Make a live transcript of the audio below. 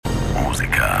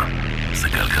המוזיקה זה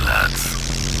גלגלצ.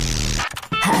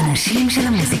 האנשים של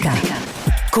המוזיקה.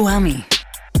 קוואמי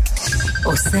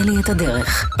עושה לי את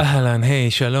הדרך. אהלן,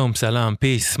 היי, שלום, סלם,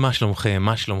 פיס, מה שלומכם,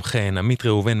 מה שלומכם? עמית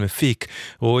ראובן מפיק,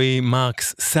 רועי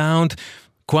מרקס סאונד.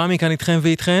 קוואמי כאן איתכם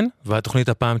ואיתכן, והתוכנית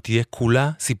הפעם תהיה כולה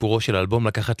סיפורו של אלבום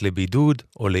לקחת לבידוד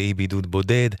או לאי בידוד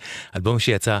בודד, אלבום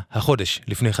שיצא החודש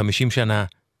לפני 50 שנה,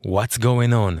 What's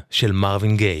Going On של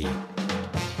מרווין גיי.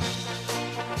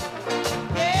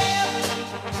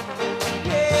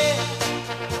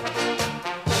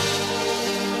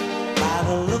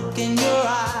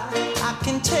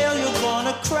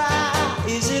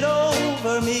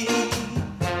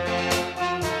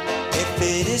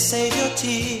 Save your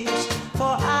tears,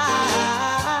 for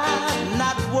I'm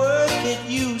not worth it,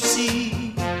 you see.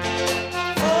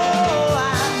 Oh,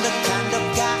 I'm the kind of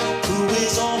guy who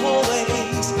is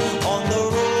always on the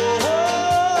road.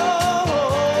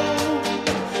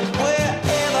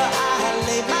 Wherever I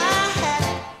lay my hat,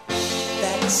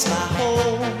 that's my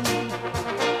home.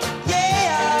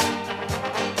 Yeah,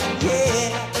 yeah.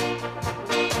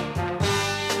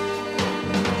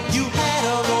 You had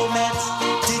a romance,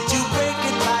 did you break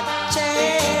it by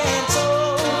chance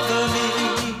over me?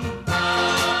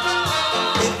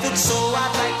 If it's so,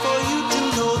 I'd like for you to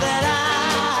know that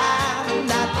I'm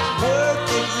not worth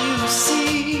it, you see.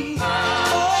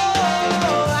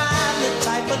 Oh, I'm the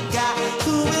type of guy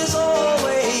who is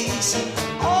always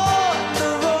on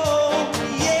the road,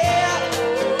 yeah.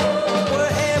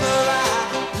 Wherever I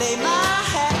lay my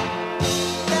hat,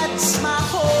 that's my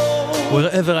home.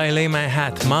 Wherever I lay my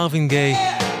hat, מרווין גיי.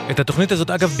 את התוכנית הזאת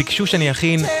אגב ביקשו שאני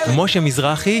אכין משה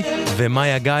מזרחי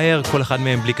ומאיה גייר, כל אחד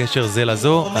מהם בלי קשר זה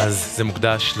לזו, אז זה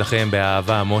מוקדש לכם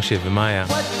באהבה, משה ומאיה.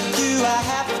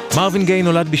 מרווין גיי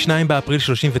נולד ב-2 באפריל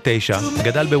 39,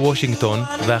 גדל בוושינגטון,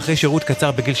 ואחרי שירות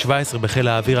קצר בגיל 17 בחיל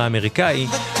האוויר האמריקאי,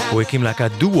 הוא הקים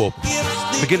להקת דו-וופ.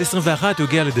 בגיל 21 הוא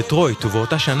הגיע לדטרויט,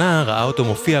 ובאותה שנה ראה אותו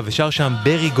מופיע ושר שם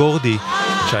ברי גורדי,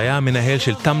 שהיה המנהל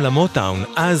של טמלה מוטאון,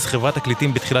 אז חברת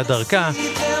תקליטים בתחילת דרכה,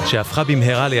 שהפכה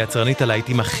במהרה ליצרנית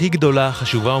הלהיטים הכי גדולה,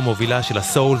 חשובה ומובילה של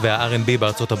הסול וה-R&B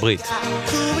בארצות הברית.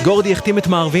 גורדי החתים את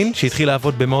מרווין, שהתחיל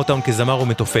לעבוד במוטאון כזמר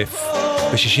ומתופף.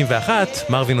 ב-61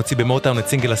 מרווין הוציא במוטאון את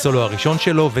סינגל הסולו הראשון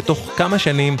שלו, ותוך כמה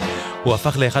שנים הוא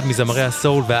הפך לאחד מזמרי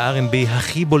הסול וה-R&B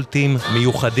הכי בולטים,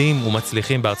 מיוחדים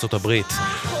ומצליחים בארצות הברית.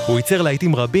 הוא ייצר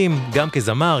להיטים רבים, גם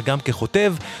כזמר, גם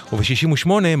כחוטב, וב-68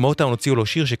 מוטאון הוציאו לו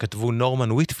שיר שכתבו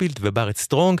נורמן וויטפילד וברט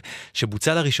סטרונג,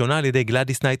 שבוצע לראשונה על ידי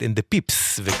גלאדיס נייט אנד דה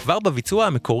פיפס, וכבר בביצוע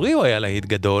המקורי הוא היה להיט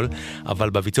גדול, אבל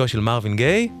בביצוע של מרווין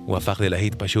גיי הוא הפך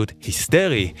ללהיט פשוט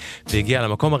היסטרי, והגיע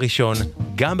למקום הראשון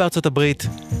גם בארצות הברית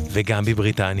וגם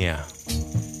בבריטניה.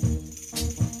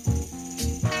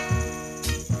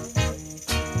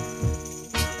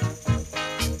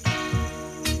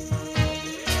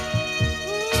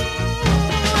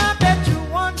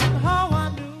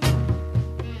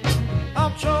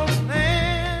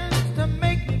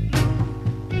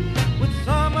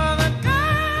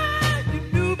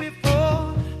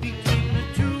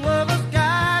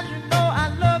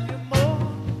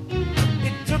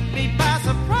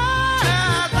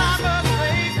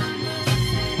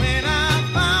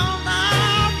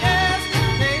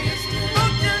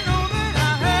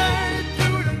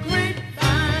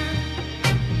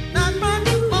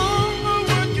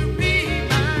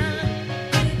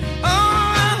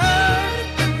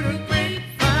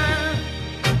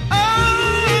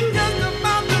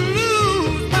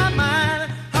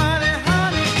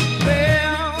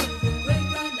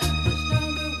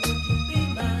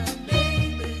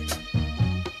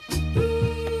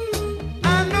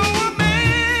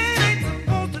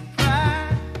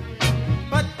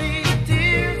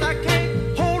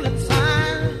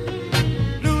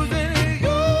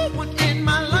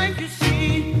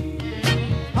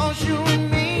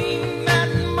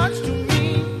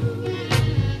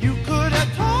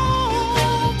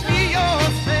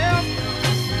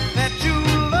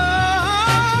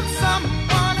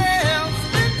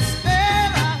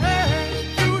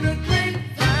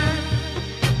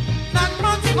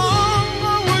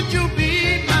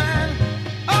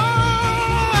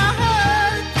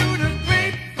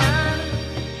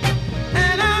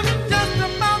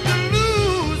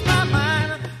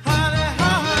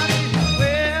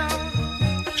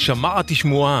 שמעתי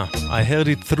שמועה, I heard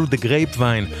it through the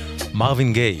grapevine,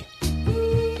 מרווין גיי.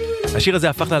 השיר הזה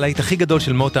הפך ללהיט הכי גדול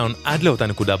של מוטאון עד לאותה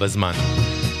נקודה בזמן.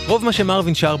 רוב מה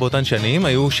שמרווין שר באותן שנים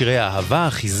היו שירי אהבה,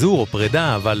 חיזור או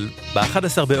פרידה, אבל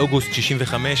ב-11 באוגוסט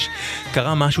 65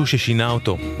 קרה משהו ששינה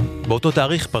אותו. באותו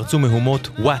תאריך פרצו מהומות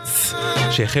וואטס,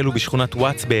 שהחלו בשכונת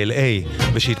וואטס ב-LA,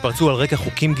 ושהתפרצו על רקע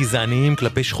חוקים גזעניים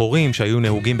כלפי שחורים שהיו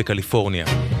נהוגים בקליפורניה.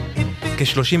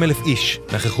 כ-30,000 איש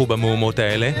נכחו במהומות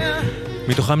האלה,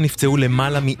 מתוכם נפצעו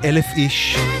למעלה מ1,000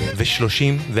 איש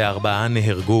ו34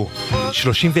 נהרגו.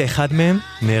 31 מהם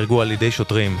נהרגו על ידי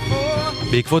שוטרים.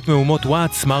 בעקבות מהומות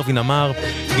וואטס, מרווין אמר,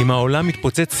 אם העולם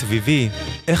מתפוצץ סביבי,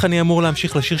 איך אני אמור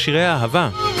להמשיך לשיר שירי האהבה?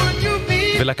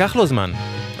 ולקח לו זמן,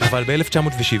 אבל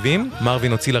ב-1970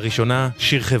 מרווין הוציא לראשונה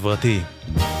שיר חברתי.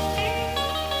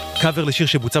 קאבר לשיר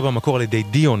שבוצע במקור על ידי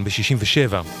דיון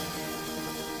ב-67.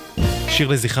 שיר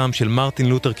לזכרם של מרטין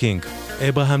לותר קינג,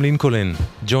 אברהם לינקולן,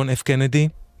 ג'ון אף קנדי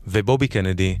ובובי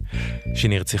קנדי,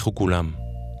 שנרצחו כולם.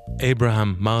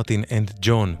 אברהם, מרטין and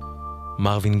ג'ון,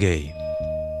 מרווין גיי.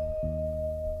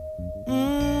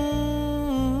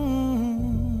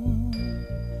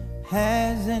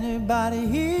 Has anybody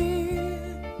here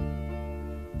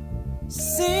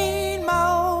seen my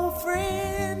old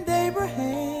friend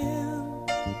Abraham?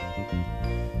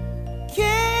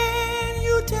 Can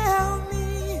you tell me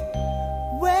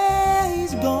where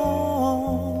he's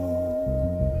gone?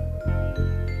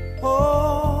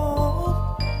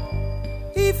 Oh,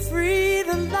 he freed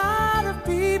a lot of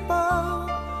people,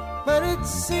 but it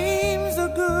seems the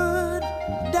good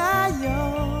die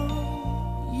young.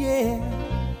 Yeah,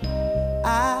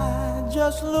 I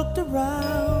just looked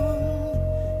around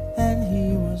and he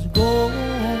was gone.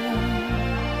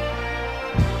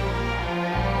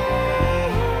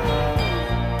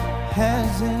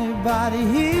 Has anybody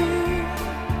here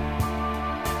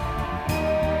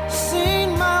seen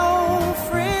my old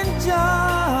friend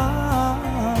John?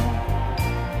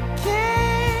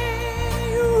 Can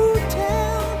you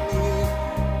tell me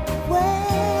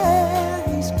where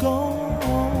he's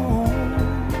gone?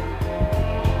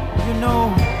 You know,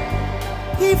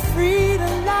 he freed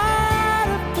a lot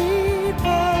of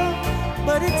people,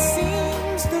 but it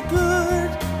seems the good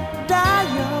die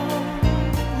young.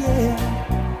 Yeah,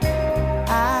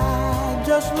 I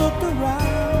just looked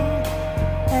around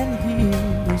and he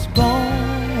was gone.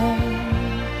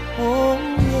 Oh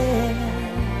yeah.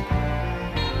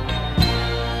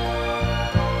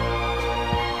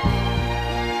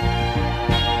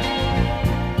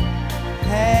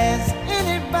 Has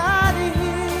anybody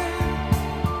here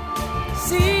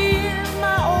seen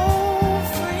my old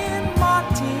friend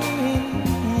Martin?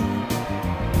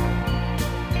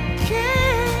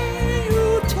 Can you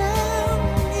tell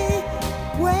me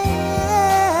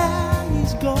where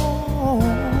he's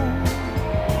gone?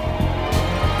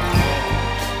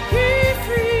 He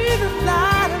freed a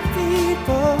lot of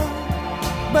people,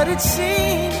 but it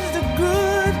seems the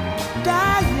good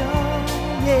die young.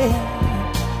 Yeah,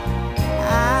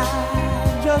 I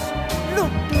just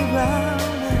looked around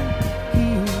and he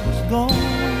was gone.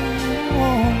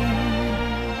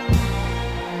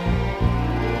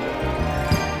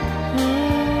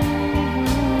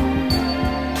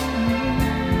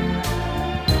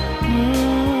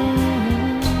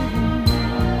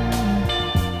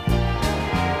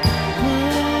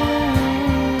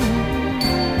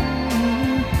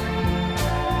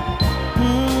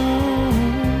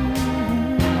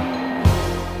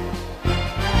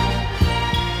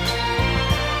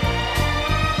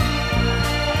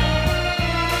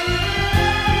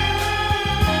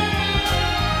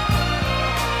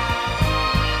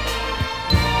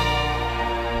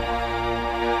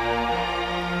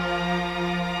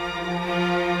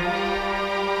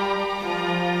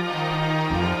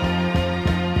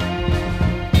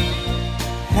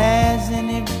 Has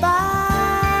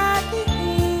anybody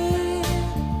here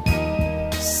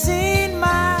seen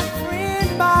my friend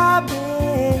Bobby?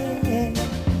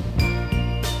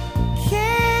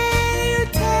 Can you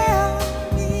tell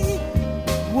me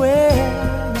where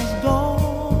he's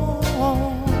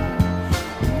gone?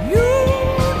 You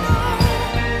know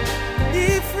he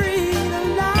freed a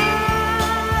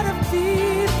lot of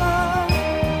people,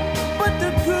 but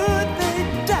the good they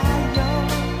die young.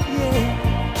 Yeah,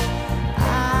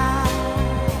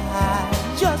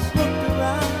 just looked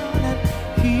around and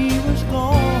he was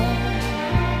gone.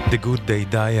 The Good They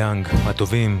Die Young,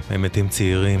 הטובים הם מתים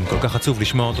צעירים. כל כך עצוב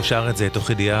לשמוע אותו שר את זה תוך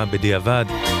ידיעה בדיעבד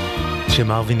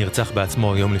שמרווין נרצח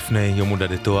בעצמו יום לפני יום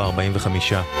הולדתו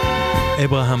 45.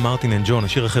 אברהם, מרטין and ג'ון,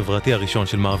 השיר החברתי הראשון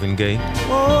של מרווין גיי,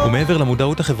 ומעבר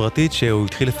למודעות החברתית שהוא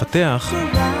התחיל לפתח,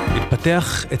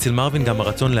 התפתח אצל מרווין גם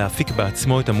הרצון להפיק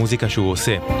בעצמו את המוזיקה שהוא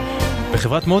עושה.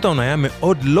 בחברת מוטאון היה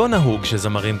מאוד לא נהוג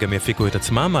שזמרים גם יפיקו את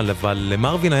עצמם, אבל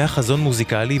למרווין היה חזון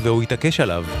מוזיקלי והוא התעקש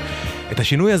עליו. את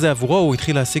השינוי הזה עבורו הוא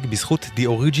התחיל להשיג בזכות The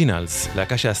Originals,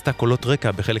 להקה שעשתה קולות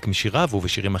רקע בחלק משיריו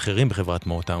ובשירים אחרים בחברת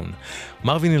מוטאון.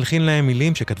 מרווין הלחין להם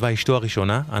מילים שכתבה אשתו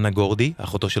הראשונה, אנה גורדי,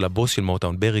 אחותו של הבוס של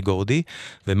מוטאון ברי גורדי,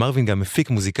 ומרווין גם מפיק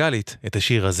מוזיקלית את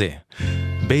השיר הזה.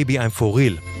 Baby I'm for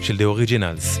real של The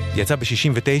Originals. יצא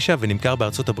ב-69 ונמכר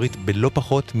בארצות הברית בלא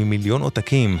פחות ממיליון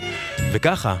עותקים.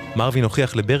 וככה מרווין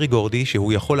הוכיח לברי גורדי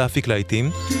שהוא יכול להפיק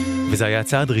להיטים, וזה היה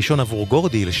צעד ראשון עבור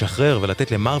גורדי לשחרר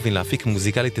ולתת למרווין להפיק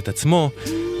מוזיקלית את עצמו,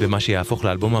 במה שיהפוך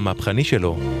לאלבום המהפכני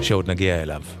שלו, שעוד נגיע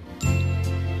אליו.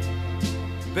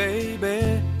 Baby,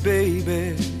 baby,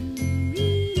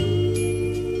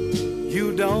 you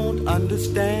don't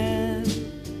understand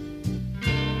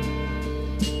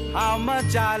how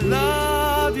much I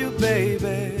love you,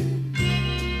 baby,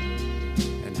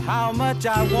 and how much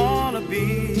I wanna be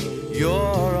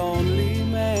your only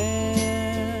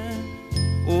man.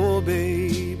 Oh, baby.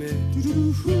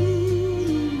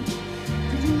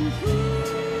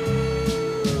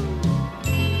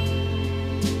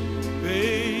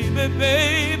 Baby,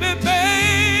 baby,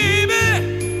 baby,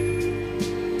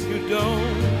 you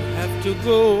don't have to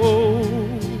go.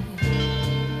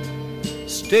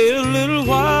 Stay a little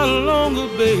while longer,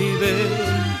 baby.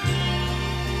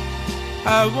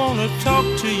 I wanna talk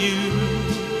to you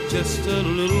just a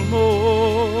little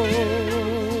more.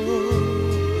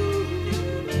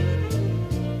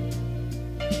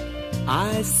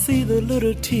 I see the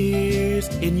little tears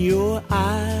in your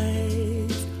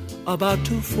eyes about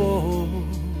to fall.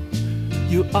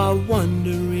 You are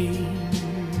wondering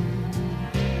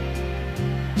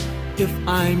if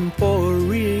I'm for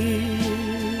real.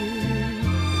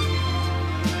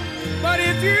 But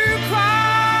if you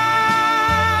cry,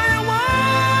 I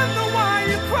wonder why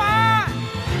you cry.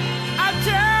 I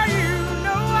tell you,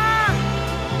 no,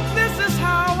 this is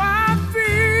how I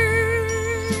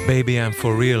feel. Baby I'm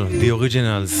for real, The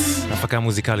Originals, הפקה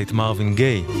מוזיקלית מרווין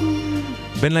גיי.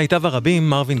 בין להיטיו הרבים,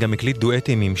 מרווין גם הקליט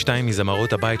דואטים עם שתיים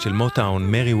מזמרות הבית של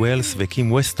מוטאון, מרי ווילס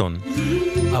וקים ווסטון.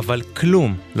 אבל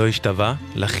כלום לא השתווה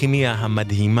לכימיה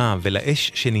המדהימה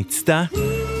ולאש שניצתה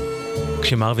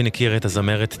כשמרווין הכיר את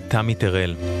הזמרת תמי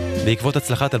טרל. בעקבות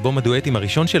הצלחת אלבום הדואטים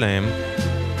הראשון שלהם,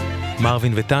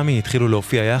 מרווין ותמי התחילו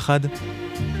להופיע יחד,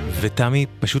 ותמי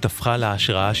פשוט הפכה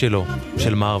להשראה שלו,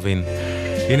 של מרווין.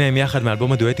 הנה הם יחד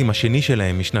מאלבום הדואטים השני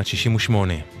שלהם משנת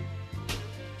 68.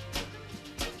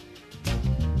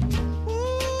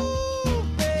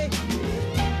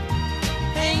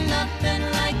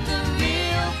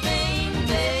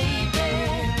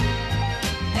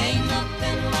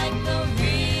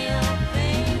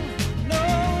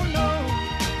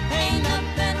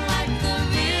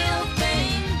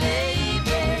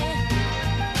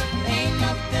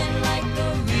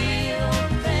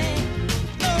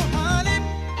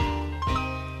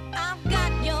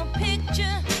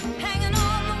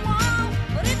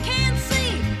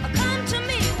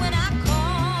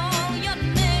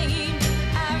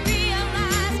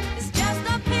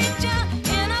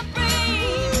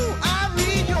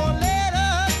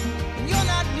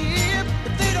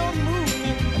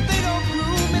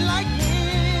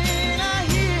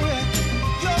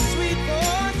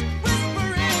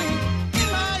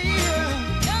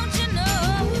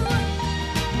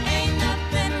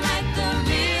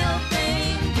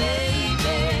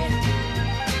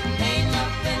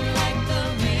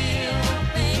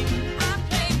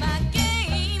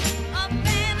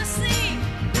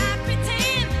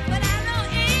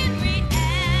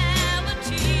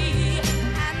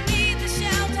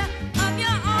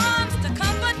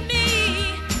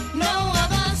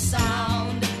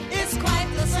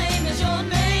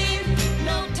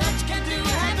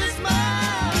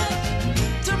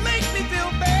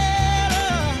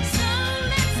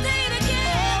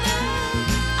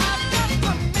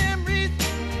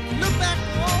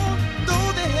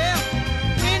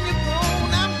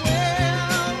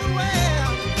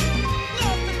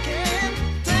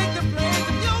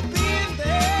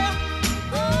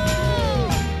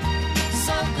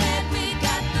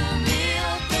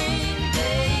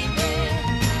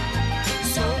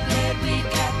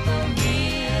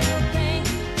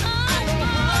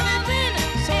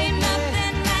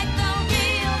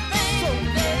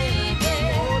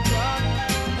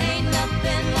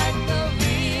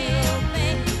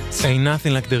 Ain't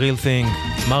nothing like the real thing.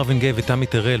 מרווין גיי ותמי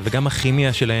טרל, וגם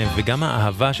הכימיה שלהם וגם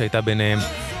האהבה שהייתה ביניהם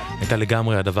הייתה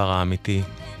לגמרי הדבר האמיתי.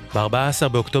 ב-14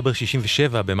 באוקטובר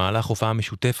 67, במהלך הופעה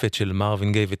משותפת של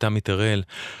מרווין גיי ותמי טרל,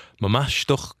 ממש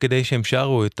תוך כדי שהם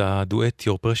שרו את הדואט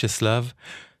Your Precious Love,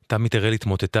 תמי טרל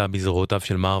התמוטטה בזרועותיו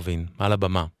של מרווין על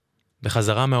הבמה.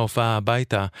 בחזרה מההופעה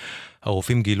הביתה,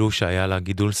 הרופאים גילו שהיה לה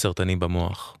גידול סרטני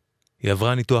במוח. היא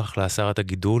עברה ניתוח להסרת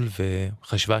הגידול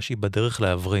וחשבה שהיא בדרך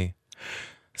להבריא.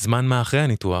 זמן מה אחרי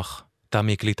הניתוח,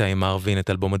 תמי הקליטה עם מרווין את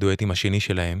אלבום הדואטים השני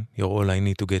שלהם, You're All I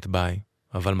Need to Get By,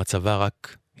 אבל מצבה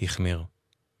רק החמיר.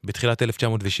 בתחילת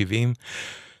 1970,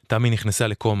 תמי נכנסה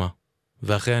לקומה,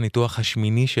 ואחרי הניתוח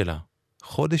השמיני שלה,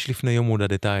 חודש לפני יום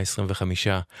הולדתה ה-25,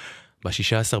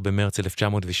 ב-16 במרץ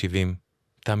 1970,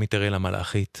 תמי תרל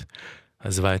המלאכית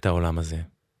עזבה את העולם הזה.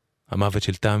 המוות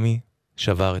של תמי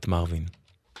שבר את מרווין.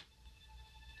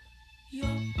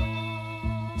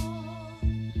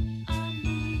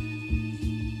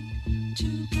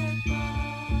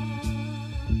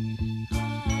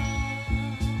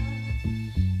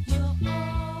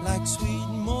 Like sweet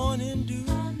morning dew,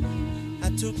 I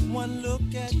took one look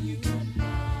at you,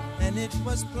 and it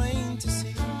was plain to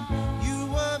see you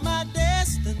were my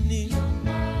destiny.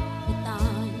 With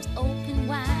arms open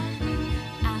wide,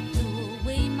 I threw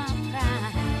away my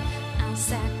pride. I'll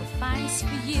sacrifice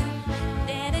for you,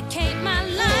 dedicate my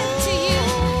life to you.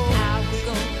 I'll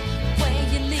go where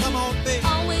you lead, Come on, baby.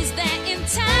 always there in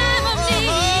time of need.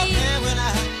 And when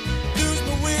I lose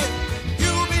my will,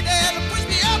 you'll be there to push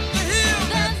me up the hill.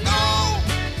 There's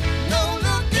no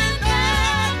looking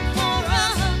back for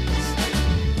us.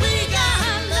 We got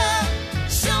love,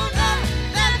 show love,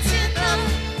 that's enough.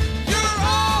 You're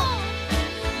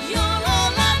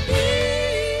all I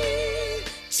need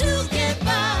to get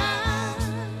by.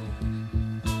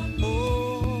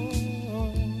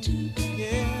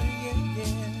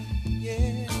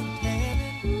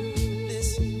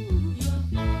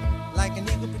 Like an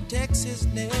eagle protects his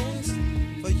nest,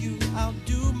 for you I'll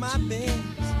do my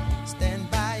best. Stand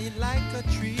by you like a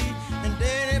tree, and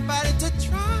dare anybody to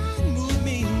try and move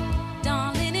me.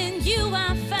 Darling, in you I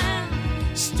found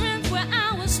strength where I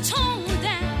was torn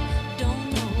down. Don't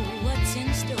know what's in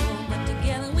store, but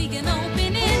together we can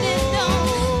open any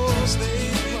door. Just do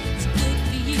what's good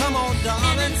for you. Come on, darling.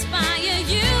 And inspire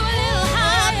you a little I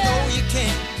higher. know you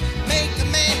can make a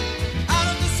man out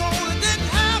of the soul that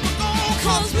didn't have a goal.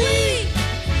 'Cause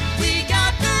we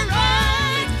got the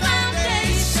right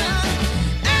foundation,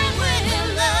 and we're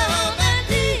love and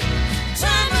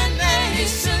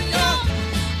determination.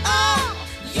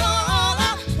 You're all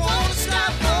I wanna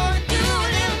strive for and do a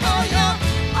little more. You're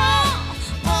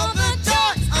all the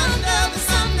joys under the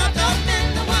sun, wrapped up in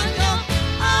the one.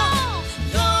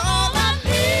 You're all I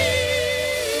need.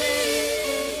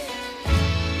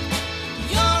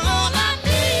 You're all I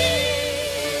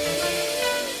need.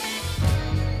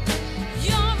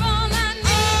 You're all I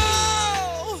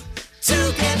need to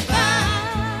get by.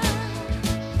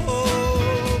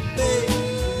 Oh, baby.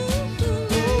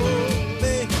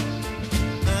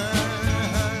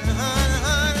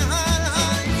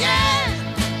 Yeah,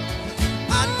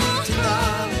 I need you,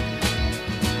 darling.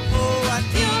 Oh, I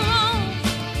need you're all.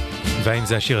 והאם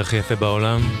זה השיר הכי יפה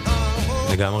בעולם?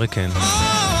 לגמרי כן.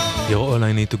 You're all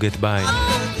I need to get by.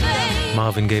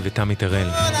 מרווין גיי ותמי תרל.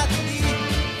 You're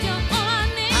all I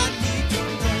need.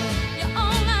 You're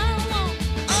all I want.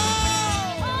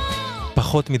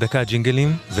 פחות מדקה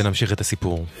ג'ינגלים ונמשיך את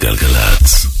הסיפור.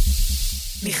 גלגלצ.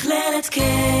 מכללת K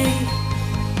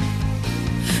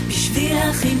בשביל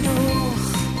החינוך.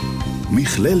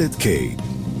 מכללת K,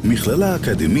 מכללה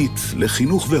אקדמית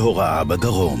לחינוך והוראה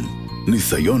בדרום.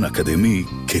 ניסיון אקדמי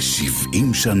כ-70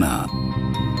 שנה.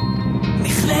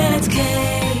 מכללת K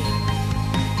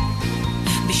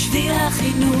בשביל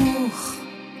החינוך.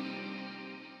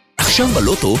 עכשיו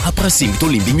בלוטו הפרסים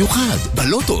גדולים במיוחד.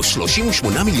 בלוטו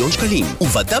 38 מיליון שקלים,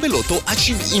 ובדה בלוטו עד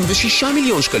 76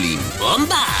 מיליון שקלים.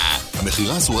 בומבה!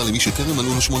 המחירה אסורה למי שטרם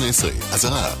מלאו לו 18.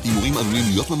 אזהרה, הימורים עלולים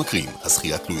להיות ממכרים.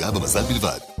 הזכייה תלויה במזל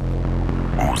בלבד.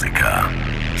 מוזיקה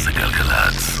זה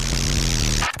גלגלצ.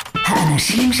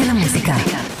 האנשים של המוזיקה.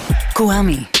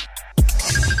 קוואמי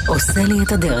עושה לי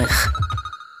את הדרך.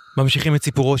 ממשיכים את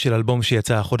סיפורו של אלבום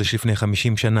שיצא החודש לפני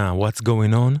 50 שנה, What's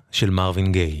Going On, של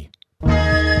מרווין גיי.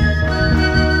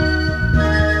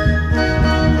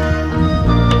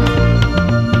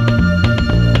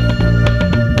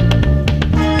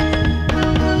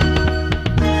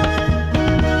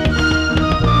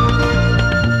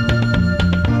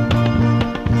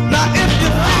 Now if you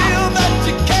feel that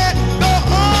you can't go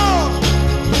on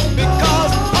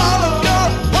because all of your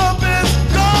hope is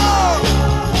gone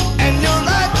and your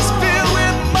life is filled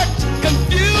with much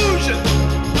confusion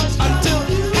until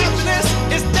happiness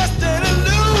is just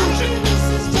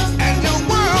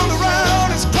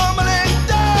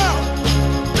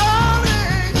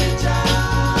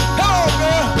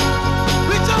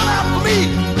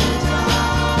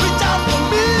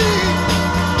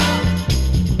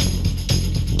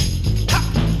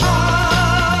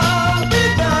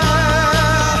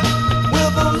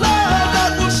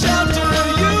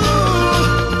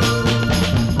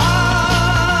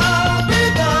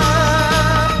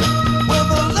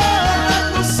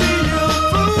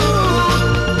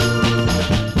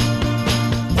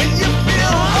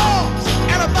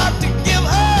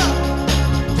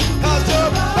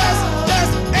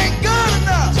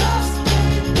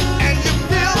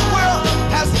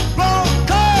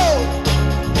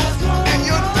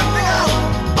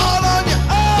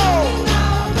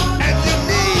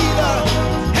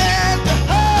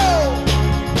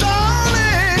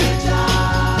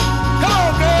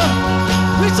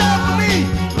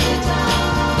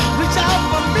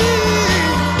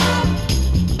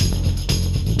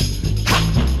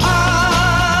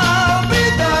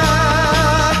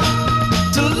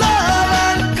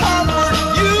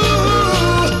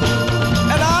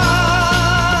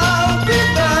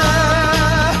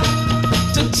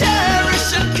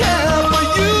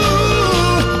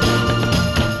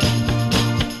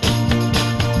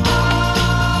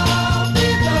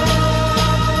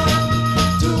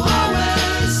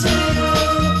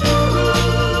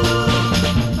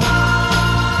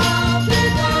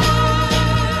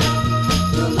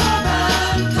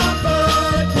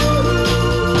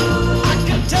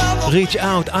Reach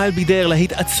Out, I'll Be There,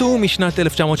 להיט עצום משנת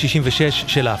 1966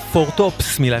 של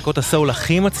הפורטופס, מלהקות הסול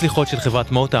הכי מצליחות של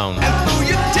חברת מוטאון.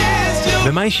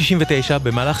 במאי 69,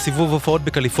 במהלך סיבוב הופעות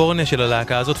בקליפורניה של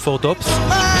הלהקה הזאת, פורטופס,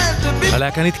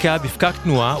 הלהקה נתקעה בפקק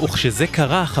תנועה, וכשזה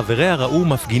קרה, חבריה ראו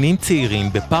מפגינים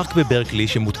צעירים בפארק בברקלי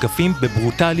שמותקפים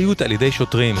בברוטליות על ידי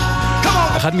שוטרים.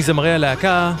 אחד מזמרי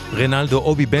הלהקה, רנלדו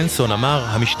אובי בנסון, אמר,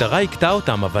 המשטרה הקטעה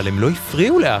אותם, אבל הם לא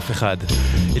הפריעו לאף אחד.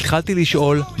 התחלתי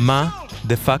לשאול, מה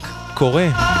the fuck קורה?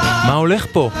 מה הולך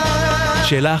פה?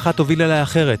 שאלה אחת הובילה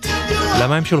לאחרת.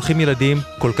 למה הם שולחים ילדים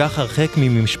כל כך הרחק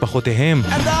ממשפחותיהם?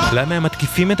 למה הם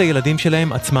מתקיפים את הילדים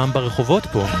שלהם עצמם ברחובות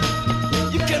פה?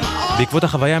 בעקבות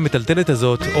החוויה המטלטלת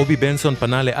הזאת, אובי בנסון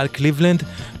פנה לאל קליבלנד,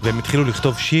 והם התחילו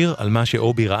לכתוב שיר על מה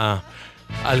שאובי ראה.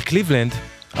 אל קליבלנד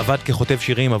עבד ככותב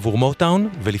שירים עבור מוטאון,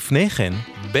 ולפני כן,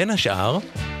 בין השאר,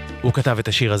 הוא כתב את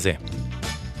השיר הזה.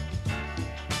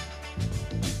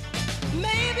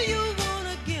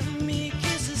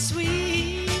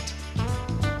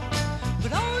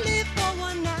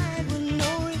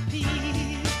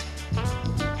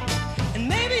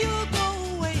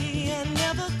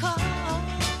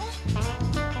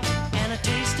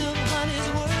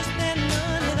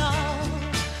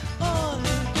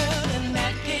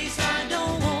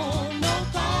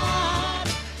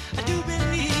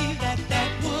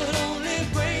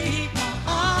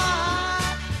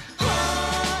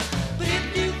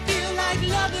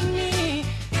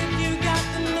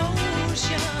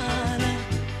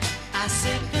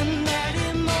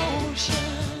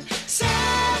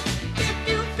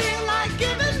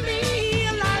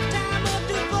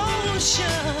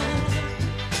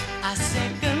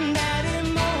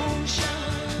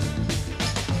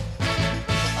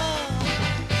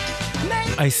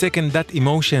 I second that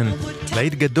emotion,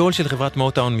 להיט גדול של חברת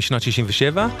מוטאון משנת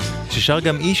 67, ששר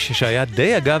גם איש שהיה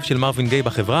די אגב של מרווין גיי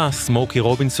בחברה, סמוקי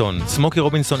רובינסון. סמוקי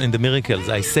רובינסון and the Miracles,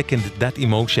 I second that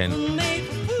emotion.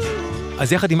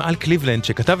 אז יחד עם אל קליבלנד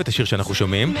שכתב את השיר שאנחנו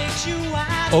שומעים,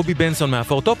 אובי בנסון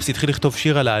מהפורטופס התחיל לכתוב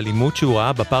שיר על האלימות שהוא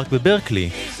ראה בפארק בברקלי,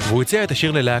 והוא הציע את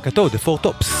השיר ללהקתו, The Four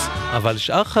Tops. אבל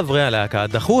שאר חברי הלהקה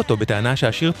דחו אותו בטענה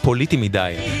שהשיר פוליטי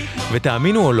מדי.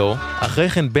 ותאמינו או לא, אחרי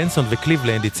כן בנסון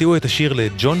וקליבלנד הציעו את השיר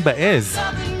לג'ון באז,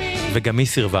 וגם היא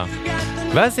סירבה.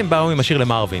 ואז הם באו עם השיר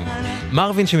למרווין.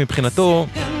 מרווין שמבחינתו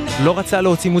לא רצה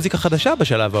להוציא מוזיקה חדשה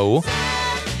בשלב ההוא,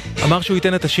 אמר שהוא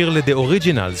ייתן את השיר ל-The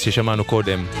Originals ששמענו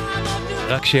קודם.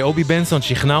 רק שאובי בנסון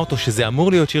שכנע אותו שזה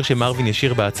אמור להיות שיר שמרווין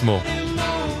ישיר בעצמו.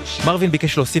 מרווין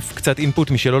ביקש להוסיף קצת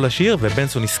אינפוט משלו לשיר,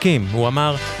 ובנסון הסכים. הוא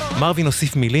אמר, מרווין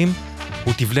הוסיף מילים,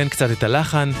 הוא תבלן קצת את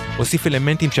הלחן, הוסיף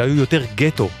אלמנטים שהיו יותר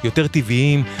גטו, יותר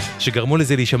טבעיים, שגרמו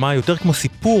לזה להישמע יותר כמו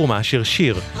סיפור מאשר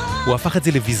שיר. הוא הפך את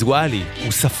זה לויזואלי,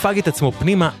 הוא ספג את עצמו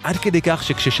פנימה עד כדי כך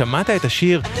שכששמעת את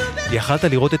השיר, יכלת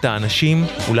לראות את האנשים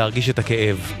ולהרגיש את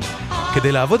הכאב.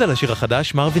 כדי לעבוד על השיר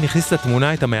החדש, מרווין הכניס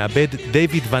לתמונה את המעבד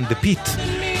דיוויד ון דה פיט.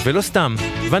 ולא סתם,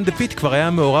 ון דה פיט כבר היה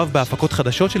מעורב בהפקות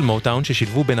חדשות של מוטאון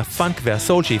ששילבו בין הפאנק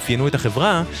והסול שאפיינו את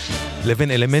החברה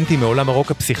לבין אלמנטים מעולם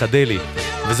הרוק הפסיכדלי.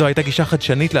 וזו הייתה גישה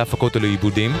חדשנית להפקות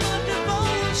ולעיבודים.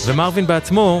 ומרווין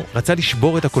בעצמו רצה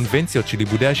לשבור את הקונבנציות של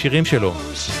עיבודי השירים שלו.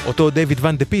 אותו דיוויד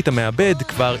ון דה פיט המעבד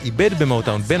כבר איבד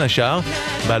במוטאון בין השאר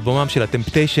באלבומם של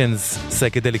הטמפטיישנס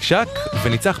סייקדליק שק,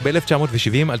 וניצח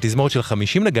ב-1970 על תזמורת של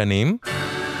 50 נגנים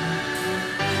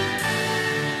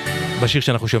בשיר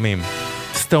שאנחנו שומעים,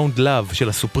 Stoned Love של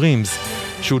הסופרימס,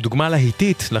 שהוא דוגמה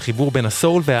להיטית לחיבור בין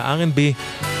הסול וה-R&B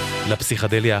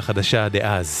לפסיכדליה החדשה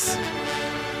דאז.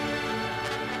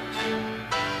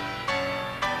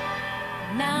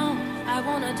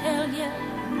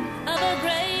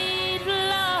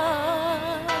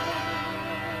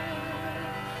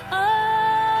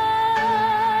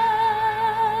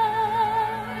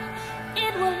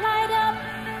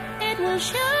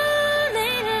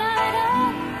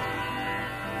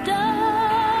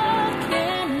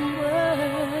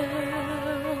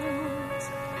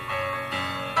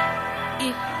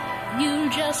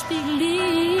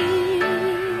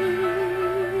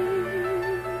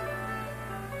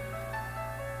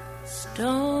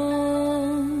 For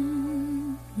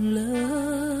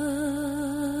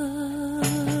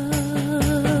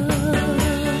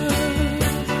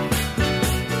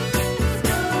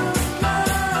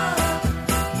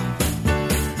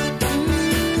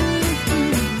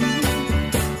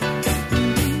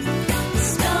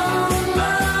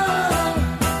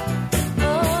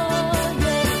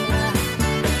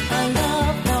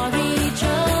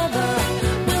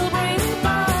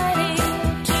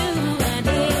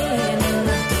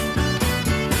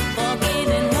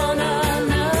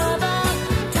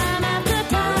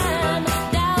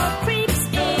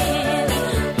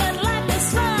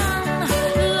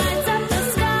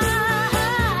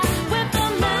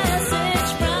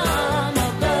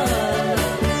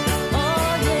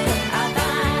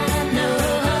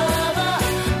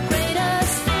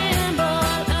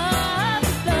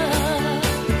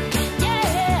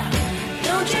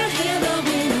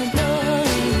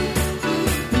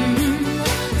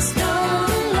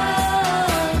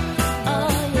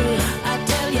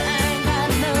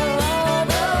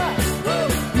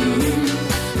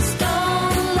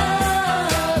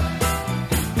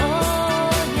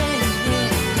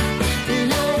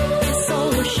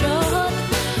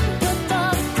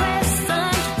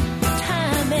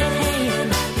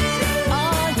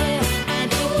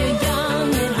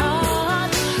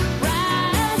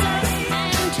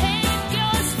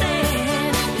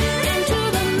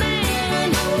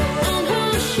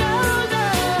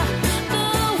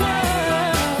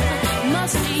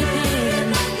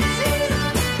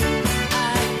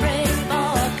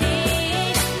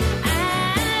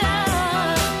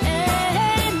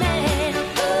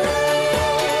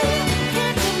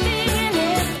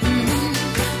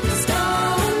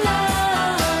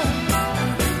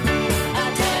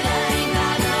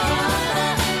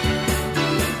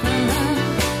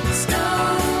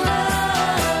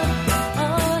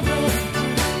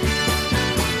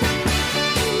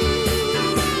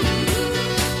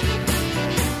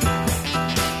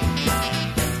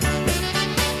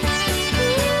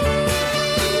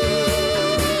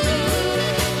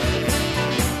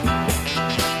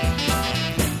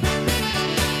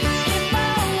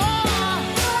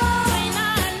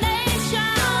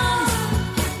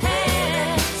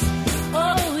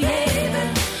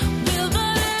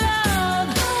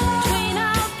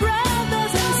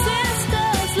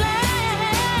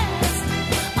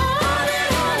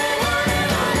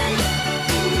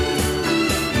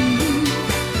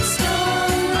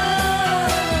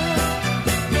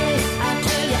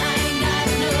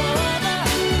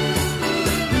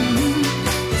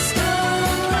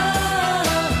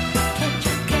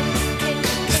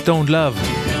Stone Love,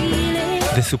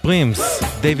 The Supremes,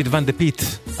 דיוויד ון דה פיט,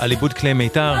 על עיבוד כלי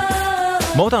מיתר.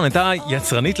 מוטאון הייתה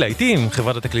יצרנית להיטים,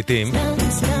 חברת התקליטים,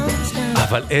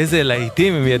 אבל איזה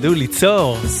להיטים הם ידעו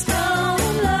ליצור.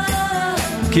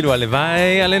 כאילו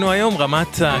הלוואי עלינו היום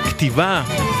רמת הכתיבה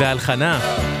וההלחנה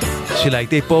של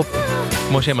להיטי פופ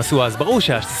כמו שהם עשו אז. ברור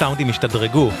שהסאונדים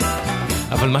השתדרגו,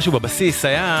 אבל משהו בבסיס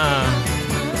היה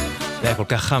כל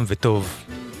כך חם וטוב.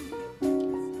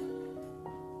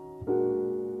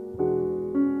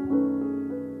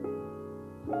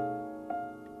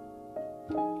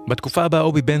 בתקופה הבאה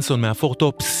אובי בנסון מהפור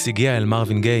טופס הגיע אל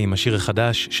מרווין גיי עם השיר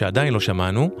החדש שעדיין לא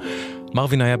שמענו.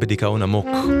 מרווין היה בדיכאון עמוק,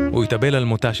 הוא התאבל על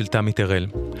מותה של תמי טרל,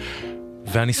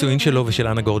 והנישואין שלו ושל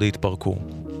אנה גורדי התפרקו,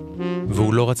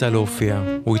 והוא לא רצה להופיע,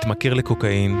 הוא התמכר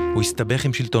לקוקאין, הוא הסתבך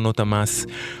עם שלטונות המס,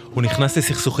 הוא נכנס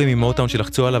לסכסוכים עם מוטאון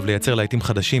שלחצו עליו לייצר להיטים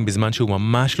חדשים בזמן שהוא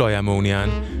ממש לא היה מעוניין,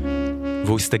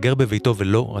 והוא הסתגר בביתו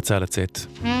ולא רצה לצאת.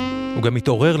 הוא גם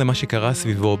התעורר למה שקרה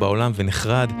סביבו בעולם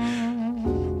ונחרד,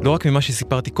 לא רק ממה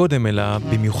שסיפרתי קודם, אלא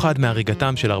במיוחד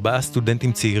מהריגתם של 4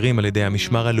 סטודנטים צעירים על ידי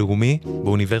המשמר הלאומי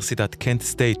באוניברסיטת קנט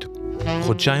סטייט,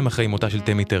 חודשיים אחרי מותה של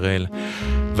תמי טרל.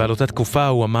 ועל אותה תקופה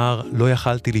הוא אמר, לא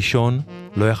יכלתי לישון,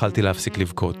 לא יכלתי להפסיק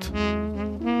לבכות.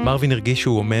 מרווין הרגיש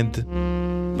שהוא עומד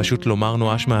פשוט לומר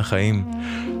נואש מהחיים,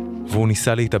 והוא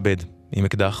ניסה להתאבד עם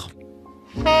אקדח.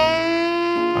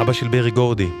 אבא של ברי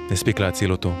גורדי הספיק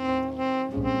להציל אותו.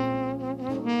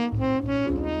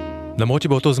 למרות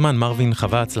שבאותו זמן מרווין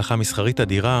חווה הצלחה מסחרית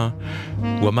אדירה,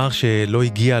 הוא אמר שלא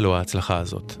הגיעה לו ההצלחה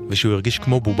הזאת, ושהוא הרגיש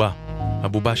כמו בובה.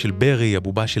 הבובה של ברי,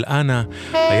 הבובה של אנה,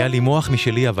 היה לי מוח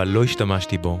משלי אבל לא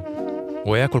השתמשתי בו.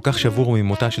 הוא היה כל כך שבור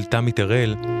ממותה של תמי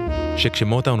טרל,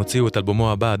 שכשמוטאון הוציאו את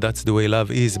אלבומו הבא, That's the way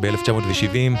love is,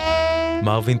 ב-1970,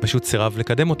 מרווין פשוט סירב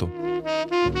לקדם אותו.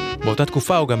 באותה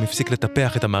תקופה הוא גם הפסיק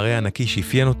לטפח את המראה הענקי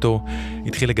שאפיין אותו,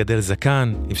 התחיל לגדל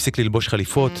זקן, הפסיק ללבוש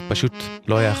חליפות, פשוט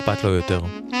לא היה אכפת לו יותר.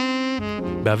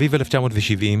 באביב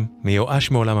 1970,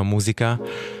 מיואש מעולם המוזיקה,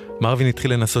 מרווין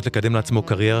התחיל לנסות לקדם לעצמו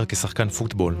קריירה כשחקן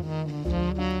פוטבול.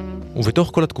 ובתוך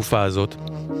כל התקופה הזאת,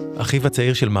 אחיו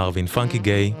הצעיר של מרווין, פרנקי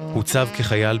גיי, הוצב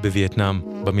כחייל בווייטנאם,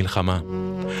 במלחמה.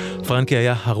 פרנקי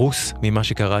היה הרוס ממה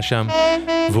שקרה שם,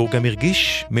 והוא גם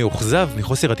הרגיש מאוכזב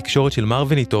מחוסר התקשורת של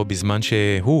מרווין איתו, בזמן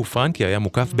שהוא, פרנקי, היה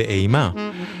מוקף באימה.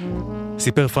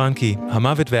 סיפר פרנקי,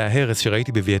 המוות וההרס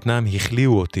שראיתי בווייטנאם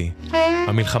הכליאו אותי.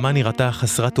 המלחמה נראתה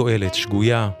חסרת תועלת,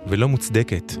 שגויה ולא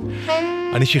מוצדקת.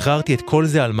 אני שחררתי את כל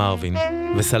זה על מרווין,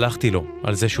 וסלחתי לו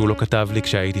על זה שהוא לא כתב לי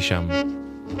כשהייתי שם.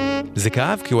 זה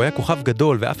כאב כי הוא היה כוכב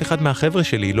גדול, ואף אחד מהחבר'ה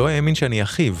שלי לא האמין שאני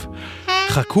אחיו.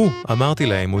 חכו, אמרתי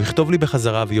להם, הוא יכתוב לי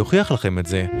בחזרה ויוכיח לכם את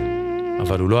זה,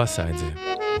 אבל הוא לא עשה את זה.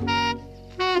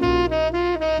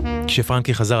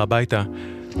 כשפרנקי חזר הביתה,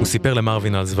 הוא סיפר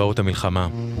למרווין על זוועות המלחמה.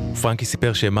 פרנקי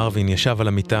סיפר שמרווין ישב על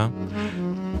המיטה,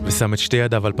 ושם את שתי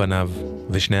ידיו על פניו,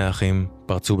 ושני האחים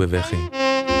פרצו בבכי.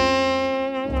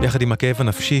 יחד עם הכאב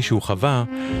הנפשי שהוא חווה,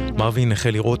 מרווין החל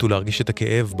לראות ולהרגיש את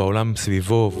הכאב בעולם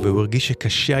סביבו, והוא הרגיש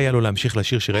שקשה היה לו להמשיך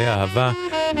לשיר שירי אהבה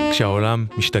כשהעולם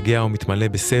משתגע ומתמלא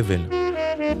בסבל.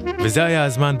 וזה היה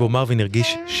הזמן בו מרווין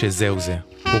הרגיש שזהו זה.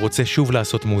 הוא רוצה שוב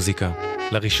לעשות מוזיקה.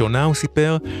 לראשונה, הוא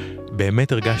סיפר,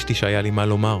 באמת הרגשתי שהיה לי מה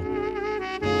לומר.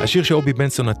 השיר שאובי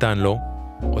בנסון נתן לו,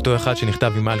 אותו אחד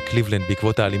שנכתב עם אל קליבלנד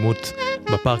בעקבות האלימות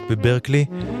בפארק בברקלי,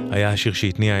 היה השיר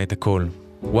שהתניע את הכל.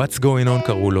 What's going on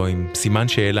קראו לו עם סימן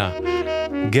שאלה.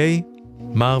 גיי,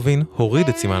 מרווין הוריד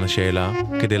את סימן השאלה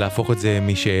כדי להפוך את זה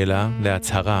משאלה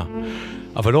להצהרה.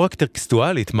 אבל לא רק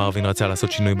טקסטואלית מרווין רצה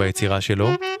לעשות שינוי ביצירה שלו,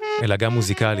 אלא גם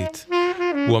מוזיקלית.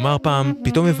 הוא אמר פעם,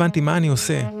 פתאום הבנתי מה אני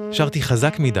עושה, שרתי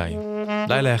חזק מדי.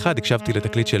 לילה אחד הקשבתי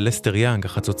לתקליט של לסטר יאנג,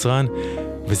 החצוצרן,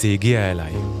 וזה הגיע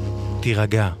אליי.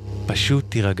 תירגע, פשוט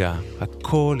תירגע,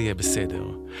 הכל יהיה בסדר.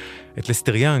 את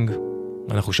לסטר יאנג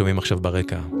אנחנו שומעים עכשיו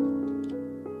ברקע.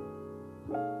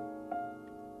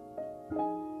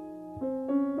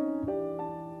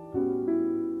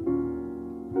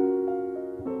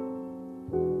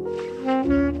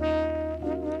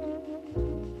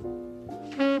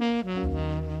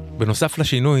 בנוסף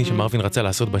לשינוי שמרווין רצה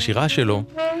לעשות בשירה שלו,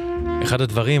 אחד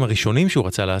הדברים הראשונים שהוא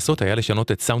רצה לעשות היה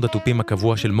לשנות את סאונד התופים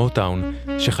הקבוע של מוטאון,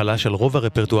 שחלש על רוב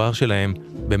הרפרטואר שלהם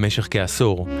במשך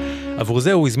כעשור. עבור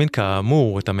זה הוא הזמין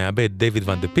כאמור את המעבד דיוויד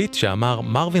ון דה פיט, שאמר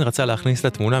מרווין רצה להכניס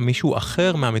לתמונה מישהו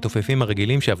אחר מהמתופפים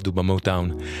הרגילים שעבדו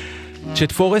במוטאון.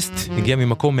 צ'ט פורסט הגיע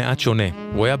ממקום מעט שונה.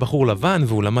 הוא היה בחור לבן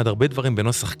והוא למד הרבה דברים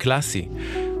בנוסח קלאסי.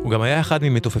 הוא גם היה אחד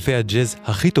ממתופפי הג'אז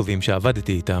הכי טובים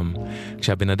שעבדתי איתם.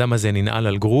 כשהבן אדם הזה ננעל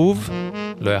על גרוב,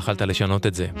 לא יכלת לשנות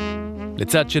את זה.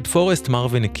 לצד שד פורסט,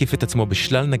 מרווין הקיף את עצמו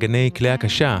בשלל נגני כלי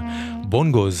הקשה,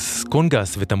 בונגוז,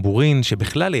 קונגס וטמבורין,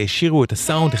 שבכלל העשירו את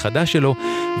הסאונד החדש שלו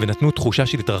ונתנו תחושה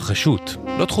של התרחשות.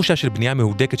 לא תחושה של בנייה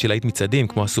מהודקת של להיט מצעדים,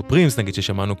 כמו הסופרימס נגיד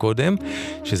ששמענו קודם,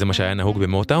 שזה מה שהיה נהוג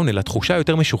במוטאון, אלא תחושה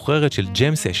יותר משוחררת של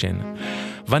ג'ם סשן.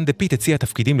 ואן דה פיט הציע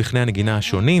תפקידים לכלי הנגינה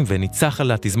השונים וניצח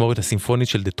על התזמורת הסימפונית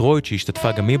של דטרויט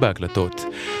שהשתתפה גם היא בהקלטות.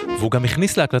 והוא גם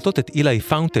הכניס להקלטות את אילי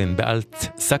פאונטן באלט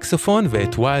סקסופון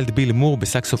ואת ויילד ביל מור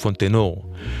בסקסופון טנור.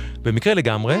 במקרה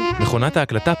לגמרי, מכונת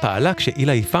ההקלטה פעלה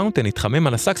כשאילי פאונטן התחמם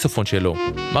על הסקסופון שלו.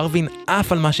 מרווין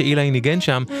עף על מה שאילי ניגן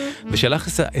שם ושלח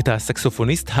את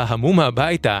הסקסופוניסט ההמום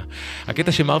הביתה.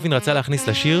 הקטע שמרווין רצה להכניס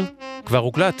לשיר כבר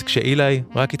הוקלט כשאילי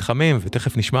רק התחמם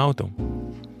ותכף נשמע אותו.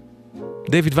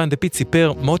 דיוויד ואן דה פיט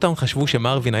סיפר, מוטאון חשבו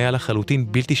שמרווין היה לחלוטין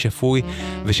בלתי שפוי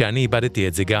ושאני איבדתי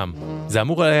את זה גם. זה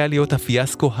אמור היה להיות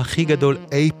הפיאסקו הכי גדול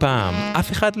אי פעם.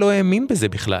 אף אחד לא האמין בזה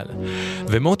בכלל.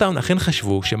 ומוטאון אכן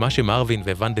חשבו שמה שמרווין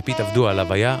וואן דה פיט עבדו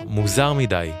עליו היה מוזר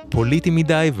מדי, פוליטי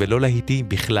מדי ולא להיטי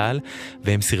בכלל,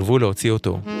 והם סירבו להוציא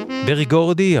אותו. ברי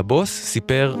גורדי, הבוס,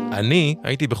 סיפר, אני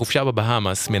הייתי בחופשה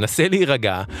בבהאמאס, מנסה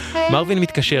להירגע. מרווין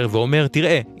מתקשר ואומר,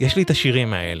 תראה, יש לי את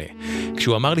השירים האלה.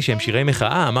 כשהוא אמר לי שהם שירי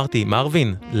מחאה, אמרתי,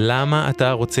 מרווין, למה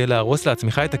אתה רוצה להרוס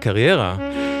לעצמך את הקריירה?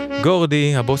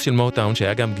 גורדי, הבוס של מוטאון,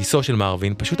 שהיה גם גיסו של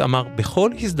מרווין, פשוט אמר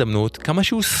בכל הזדמנות כמה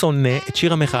שהוא שונא את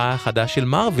שיר המחאה החדש של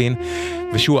מרווין,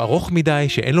 ושהוא ארוך מדי,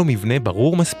 שאין לו מבנה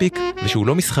ברור מספיק, ושהוא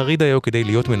לא מסחרי דיו כדי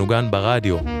להיות מנוגן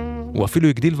ברדיו. הוא אפילו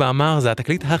הגדיל ואמר, זה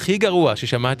התקליט הכי גרוע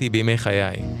ששמעתי בימי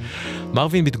חיי.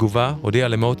 מרווין בתגובה הודיע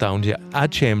למוטאון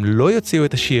שעד שהם לא יוציאו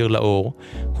את השיר לאור,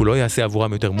 הוא לא יעשה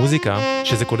עבורם יותר מוזיקה,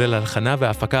 שזה כולל הלחנה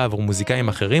וההפקה עבור מוזיקאים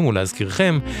אחרים,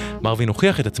 ולהזכירכם, מרווין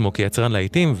הוכיח את עצמו כיצרן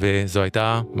להיטים, וזו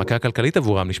הייתה מכה כלכלית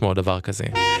עבורם לשמוע דבר כזה.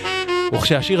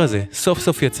 וכשהשיר הזה סוף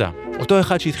סוף יצא, אותו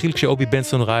אחד שהתחיל כשאובי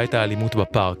בנסון ראה את האלימות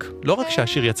בפארק, לא רק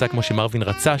שהשיר יצא כמו שמרווין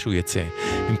רצה שהוא יצא,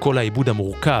 עם כל העיבוד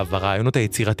המורכב, הרעיונות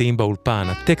היצירתיים באולפן,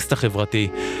 הטקסט החברתי,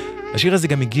 השיר הזה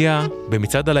גם הגיע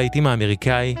במצעד הלהיטים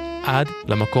האמריקאי עד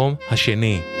למקום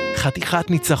השני. חתיכת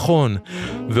ניצחון,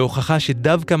 והוכחה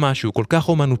שדווקא משהו כל כך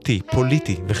אומנותי,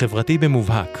 פוליטי וחברתי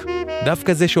במובהק,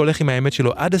 דווקא זה שהולך עם האמת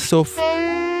שלו עד הסוף,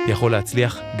 יכול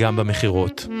להצליח גם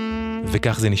במחירות.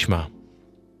 וכך זה נשמע.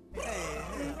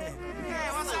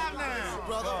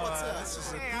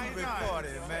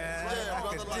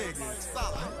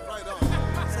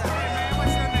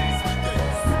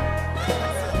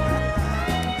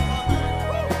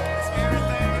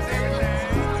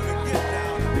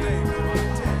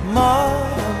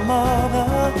 Mother,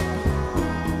 mother,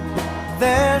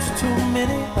 there's too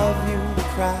many of you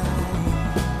crying.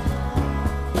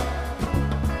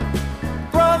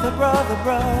 Brother, brother,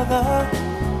 brother,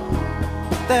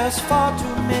 there's far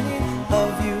too many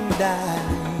of you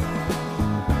dying.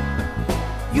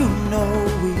 You know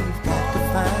we've got to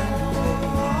find a way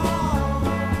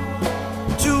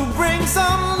to bring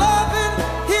some loving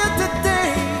here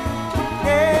today.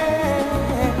 Yeah.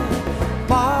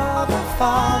 Father,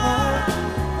 Father,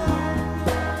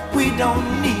 we don't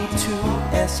need to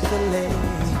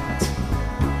escalate.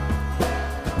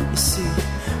 You see,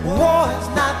 war is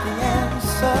not the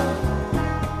answer,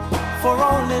 for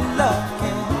only love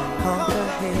can conquer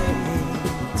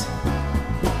hate.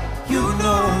 You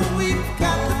know we've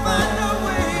got to find a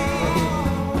way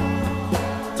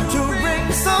to bring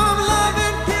some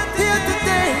loving here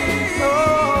today.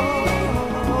 Oh,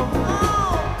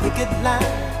 picket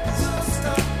lines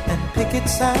and picket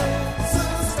signs,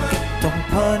 don't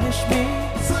punish me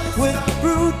with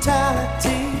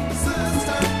brutality.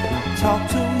 Talk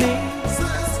to me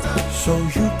so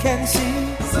you can see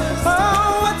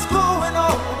what's going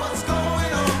on.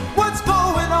 What's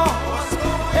going on?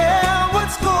 Yeah,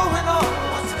 what's going on?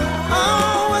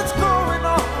 Oh, what's going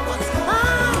on?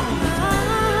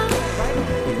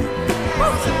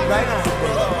 Right on.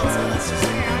 Right on.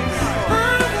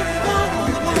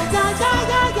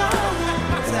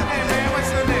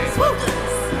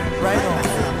 Right on.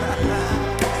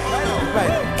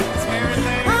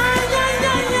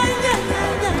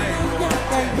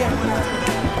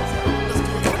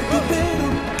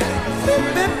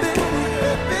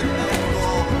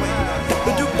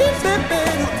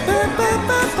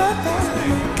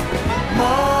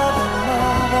 Mother,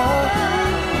 mother,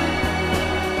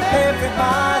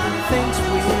 everybody thinks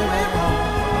we're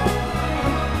wrong.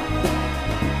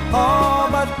 Oh,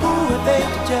 but who are they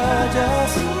to judge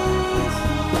us?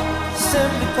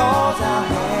 Simply cause our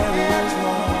hair is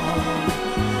long.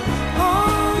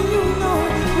 Oh, you know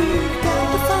we've got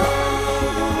to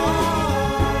find a way.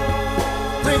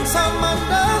 Bring some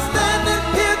understanding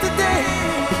here today.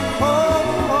 Oh,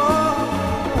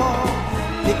 oh, oh.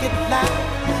 Picket line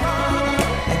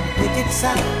and picket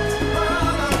signs.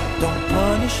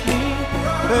 punish me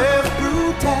with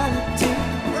brutality.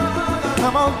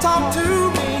 Come on, talk to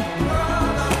me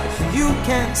so you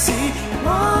can see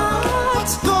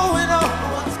what's going on.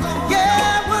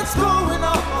 Yeah, what's going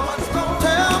on?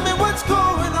 Tell me what's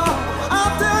going on.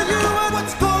 I'll tell you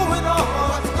what's going on.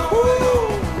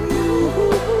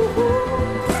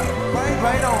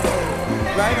 Right on,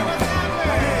 right on.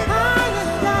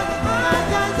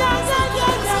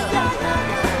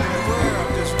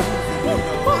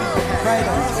 Right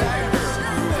on.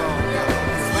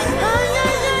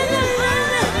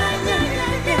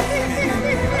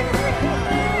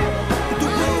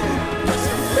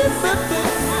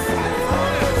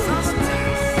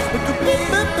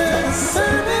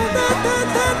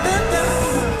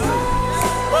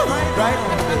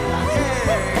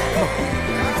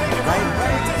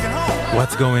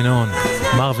 What's going on?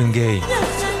 מרווין גיי.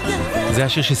 זה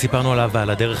השיר שסיפרנו עליו ועל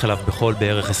הדרך אליו בכל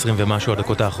בערך 20 ומשהו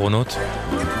הדקות האחרונות.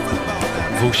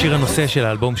 והוא שיר הנושא של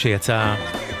האלבום שיצא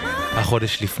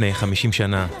החודש לפני 50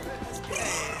 שנה,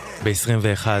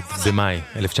 ב-21 במאי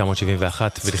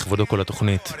 1971, ולכבודו כל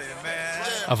התוכנית.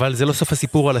 אבל זה לא סוף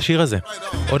הסיפור על השיר הזה.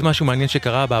 עוד משהו מעניין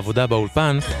שקרה בעבודה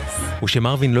באולפן, הוא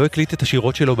שמרווין לא הקליט את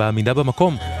השירות שלו בעמידה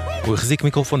במקום. הוא החזיק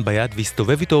מיקרופון ביד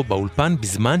והסתובב איתו באולפן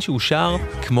בזמן שהוא שר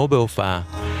כמו בהופעה.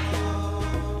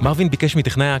 מרווין ביקש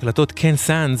מטכנאי ההקלטות קן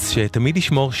סאנס שתמיד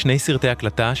ישמור 2 סרטי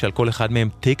הקלטה שעל כל אחד מהם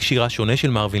טייק שירה שונה של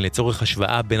מרווין לצורך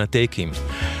השוואה בין הטייקים.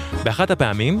 באחת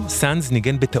הפעמים סאנס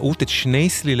ניגן בטעות את 2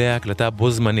 סלילי ההקלטה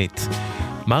בו זמנית.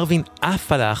 מרווין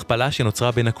עף על ההכפלה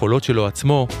שנוצרה בין הקולות שלו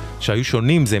עצמו, שהיו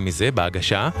שונים זה מזה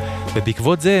בהגשה,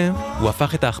 ובעקבות זה הוא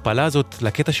הפך את ההכפלה הזאת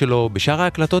לקטע שלו בשאר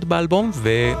ההקלטות באלבום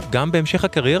וגם בהמשך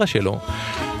הקריירה שלו.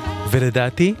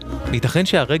 ולדעתי, ייתכן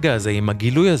שהרגע הזה עם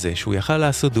הגילוי הזה שהוא יכל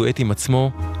לעשות דואט עם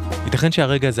עצמו, ייתכן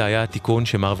שהרגע הזה היה התיקון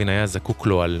שמרווין היה זקוק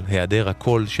לו על היעדר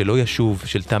הקול שלא ישוב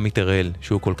של תמי טרל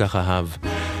שהוא כל כך אהב.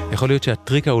 יכול להיות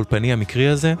שהטריק האולפני המקרי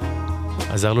הזה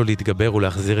עזר לו להתגבר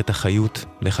ולהחזיר את החיות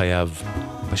לחייו.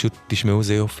 פשוט תשמעו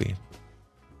זה יופי.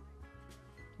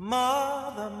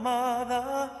 Mother,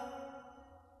 mother,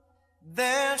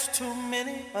 there's too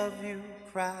many of you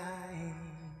crying.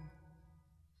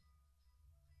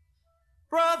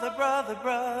 Brother, brother,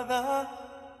 brother,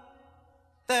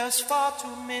 there's far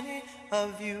too many of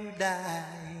you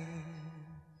dying.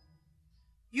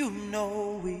 You know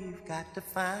we've got to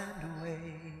find a way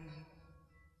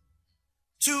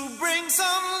to bring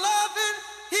some loving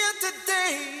here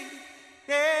today.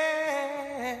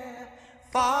 Yeah,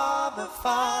 Father,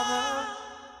 Father,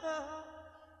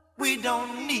 we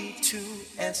don't need to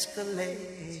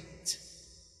escalate.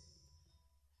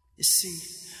 You see,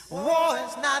 war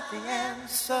is not the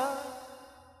answer,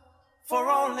 for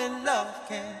only love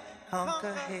can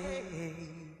conquer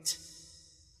hate.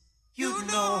 You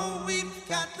know we've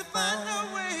got to find a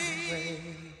way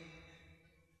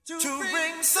to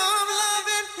bring some love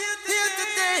in here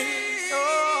today. Oh,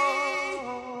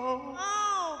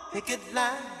 picket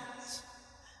lines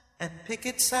and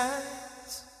picket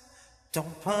signs.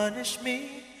 Don't punish me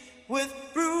with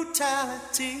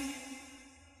brutality.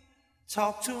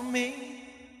 Talk to me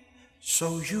so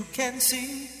you can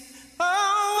see,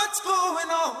 oh, what's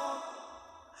going on?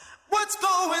 What's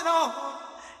going on?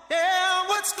 Yeah,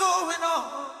 what's going on?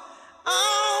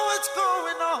 Oh, what's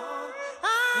going on?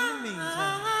 In the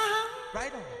meantime,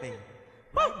 right on, baby.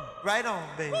 Right on,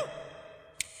 baby.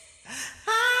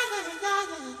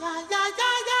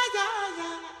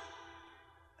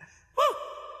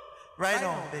 Right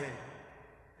on, baby.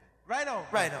 Right on,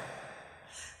 right on.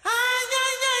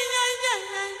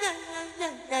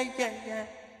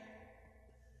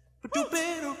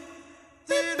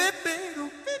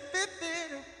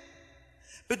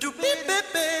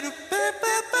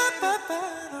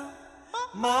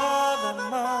 Mother,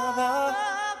 mother,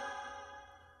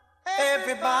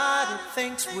 everybody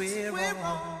thinks we're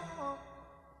wrong.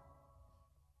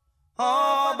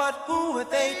 Oh, but who are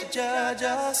they to judge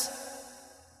us?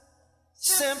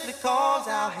 Simply cause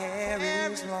our hair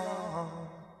is long.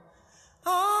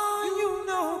 Oh, you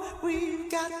know we've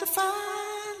got to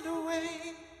find a way.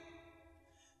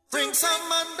 Bring some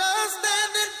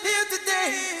understanding here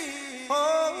today.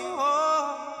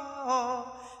 Oh,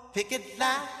 picket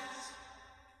lines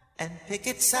and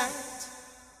picket signs.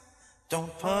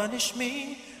 Don't punish me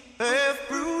with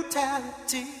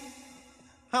brutality.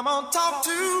 Come on, talk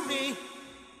to me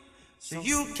so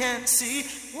you can see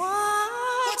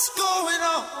what's going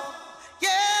on.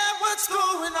 Yeah, what's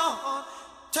going on?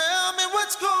 Tell me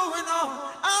what's going on.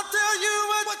 I'll tell you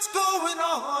what's going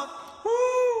on.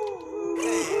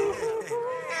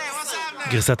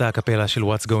 גרסת הקפלה של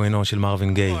What's Going On של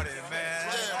מרווין גיי.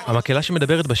 המקהלה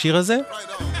שמדברת בשיר הזה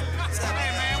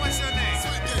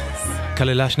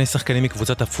כללה שני שחקנים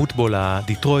מקבוצת הפוטבול,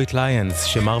 הדיטרויט ליונס,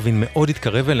 שמרווין מאוד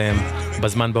התקרב אליהם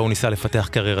בזמן בו הוא ניסה לפתח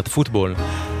קריירת פוטבול.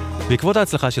 בעקבות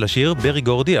ההצלחה של השיר, ברי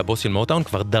גורדי, הבוס של מוטאון,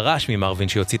 כבר דרש ממרווין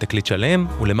שיוציא תקליט שלם,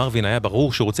 ולמרווין היה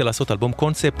ברור שהוא רוצה לעשות אלבום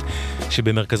קונספט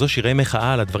שבמרכזו שירי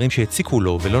מחאה על הדברים שהציקו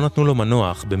לו ולא נתנו לו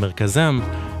מנוח, במרכזם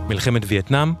מלחמת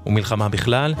וייטנאם ומלחמה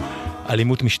בכלל,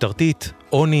 אלימות משטרתית,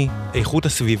 עוני, איכות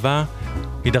הסביבה,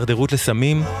 הידרדרות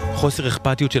לסמים, חוסר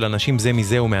אכפתיות של אנשים זה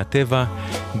מזה ומהטבע,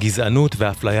 גזענות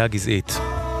ואפליה גזעית.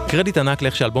 קרדיט ענק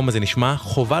לאיך שהאלבום הזה נשמע,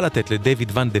 חובה לתת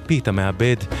לדייוויד ון דה פיט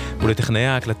המעבד ולטכנאי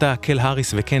ההקלטה קל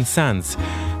האריס וקן סאנס,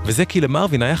 וזה כי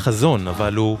למרווין היה חזון,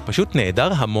 אבל הוא פשוט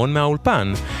נהדר המון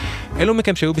מהאולפן. אלו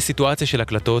מכם שהיו בסיטואציה של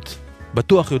הקלטות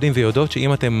בטוח יודעים ויודעות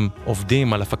שאם אתם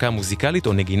עובדים על הפקה מוזיקלית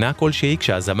או נגינה כלשהי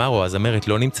כשהזמר או הזמרת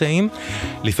לא נמצאים,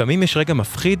 לפעמים יש רגע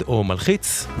מפחיד או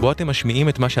מלחיץ בו אתם משמיעים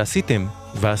את מה שעשיתם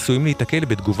ועשויים להתקל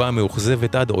בתגובה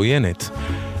מאוכזבת עד עוינת.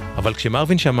 אבל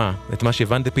כשמרווין שמע את מה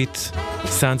שוון דה פיט,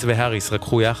 סאנס והאריס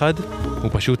רקחו יחד, הוא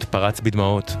פשוט פרץ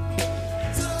בדמעות.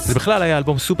 זה בכלל היה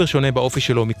אלבום סופר שונה באופי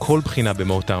שלו מכל בחינה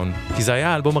במוטאון, כי זה היה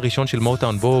האלבום הראשון של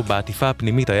מוטאון בו בעטיפה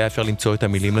הפנימית היה אפשר למצוא את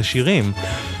המילים לשירים,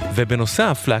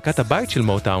 ובנוסף להקת הבית של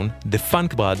מוטאון, The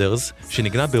Funk Brothers,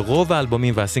 שנגנה ברוב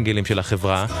האלבומים והסינגלים של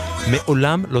החברה,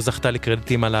 מעולם לא זכתה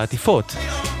לקרדיטים על העטיפות.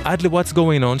 עד ל-What's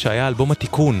Going On שהיה אלבום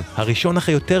התיקון, הראשון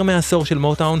אחרי יותר מעשור של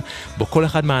מוטאון, בו כל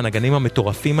אחד מהנגנים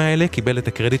המטורפים האלה קיבל את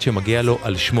הקרדיט שמגיע לו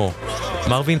על שמו.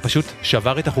 מרווין פשוט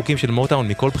שבר את החוקים של מוטאון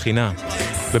מכל בחינה.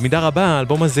 במידה רבה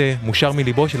האלבום הזה מושר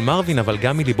מליבו של מרווין, אבל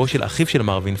גם מליבו של אחיו של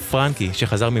מרווין, פרנקי,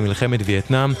 שחזר ממלחמת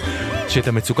וייטנאם, שאת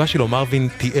המצוקה שלו מרווין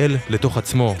תיאל לתוך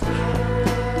עצמו.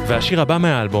 והשיר הבא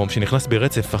מהאלבום, שנכנס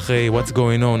ברצף אחרי What's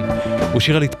Going On, הוא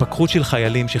שיר על התפכחות של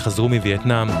חיילים שחזרו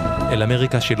מווייטנאם אל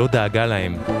אמריקה שלא דאגה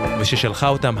להם, וששלחה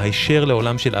אותם הישר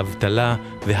לעולם של אבטלה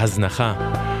והזנחה.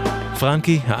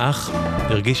 פרנקי, האח,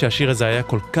 הרגיש שהשיר הזה היה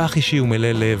כל כך אישי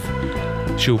ומלא לב,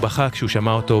 שהוא בכה כשהוא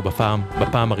שמע אותו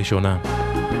בפעם הראשונה.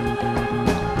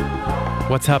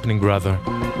 What's happening, brother?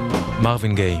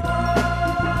 Marvin Gaye.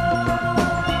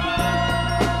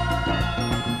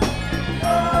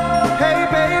 Hey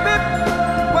baby,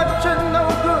 what you no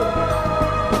good?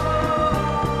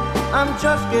 I'm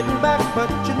just getting back, but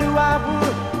you knew I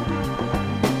would.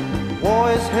 War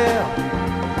is hell.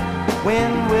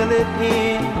 When will it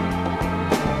end?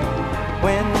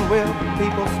 When will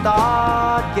people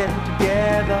start getting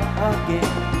together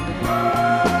again?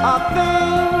 Are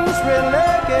things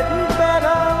really getting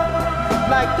better,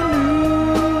 like the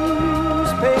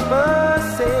newspapers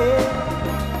say?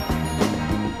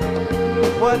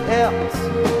 What else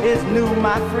is new,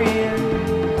 my friend,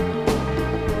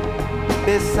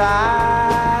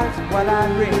 besides what I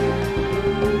read?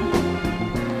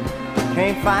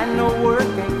 Can't find no work,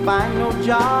 can't find no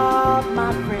job,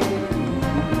 my friend.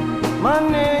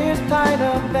 Money is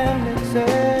tighter than it's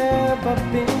ever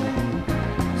been.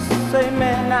 Say,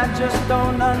 man, I just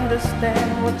don't understand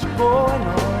what's going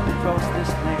on across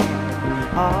this land.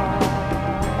 Oh,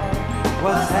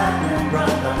 what's happening,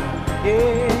 brother?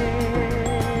 Yeah,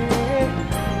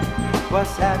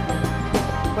 what's happening?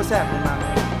 What's happening, my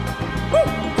man? Woo!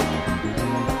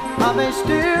 Are they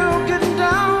still getting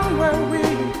down where we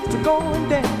used to go and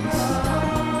dance?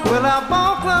 Will our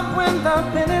ball club win the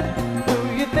pennant? Do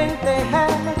you think they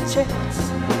had a chance?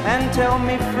 And tell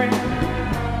me, friend,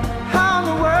 how in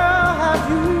the world have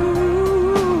you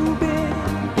been?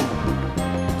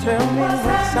 Tell me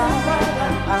what's out,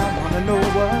 I wanna know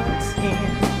what's in.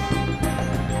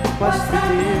 What's the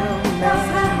deal,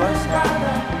 man? What's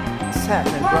happening? What's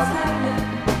happening, brother?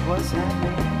 What's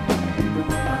happening,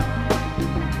 brother?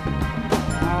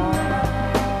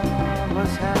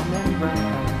 What's happening, brother?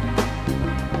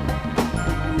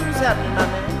 What's happening, my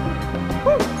man?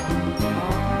 Woo!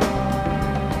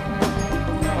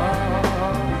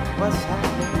 What's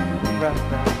happening,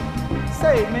 brother?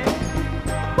 Say, man.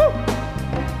 Woo!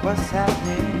 What's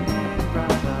happening,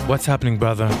 brother? What's happening,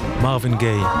 brother? מרווין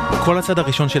גיי. כל הצד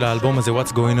הראשון של האלבום הזה,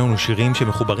 What's Going On, הוא שירים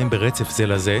שמחוברים ברצף זה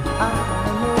לזה.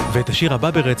 ואת השיר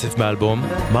הבא ברצף באלבום,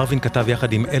 מרווין כתב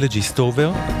יחד עם אלג'י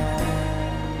סטובר,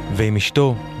 ועם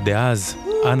אשתו, דאז,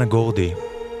 אנה גורדי.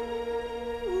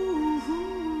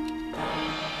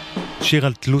 שיר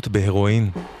על תלות בהרואין.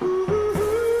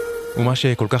 ומה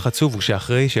שכל כך עצוב הוא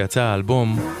שאחרי שיצא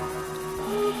האלבום,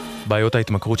 בעיות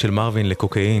ההתמכרות של מרווין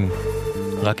לקוקאין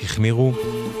רק החמירו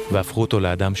והפכו אותו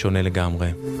לאדם שונה לגמרי.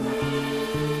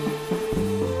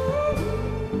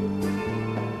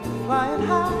 Flying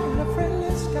high in the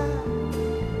friendly sky,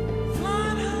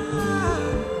 flying high,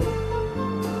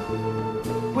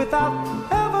 without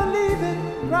ever leaving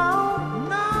ground.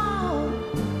 Now,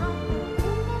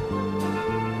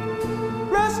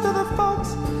 rest of the folks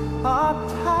are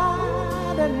tired.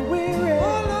 and weary,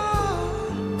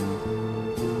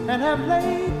 and have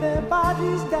laid their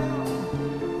bodies down.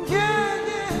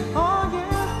 Oh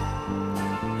yeah,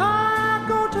 I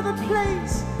go to the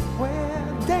place where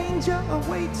danger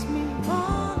awaits me,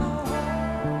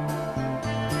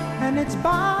 and it's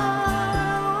bound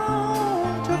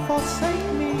to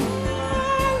forsake me.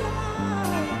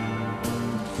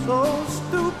 So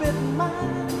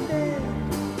stupid-minded,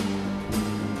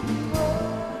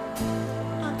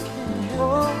 I can't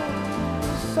help it.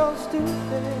 So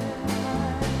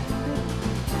stupid-minded,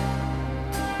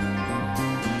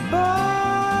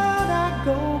 but I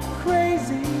go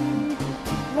crazy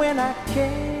when I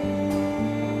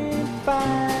can't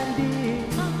find it.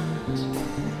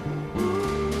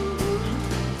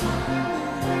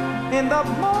 In the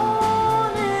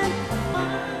morning,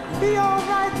 be all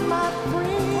right, my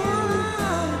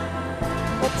friend,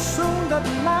 but soon the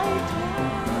night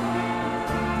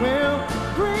will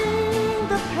bring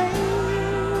the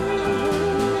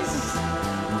pains,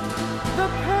 the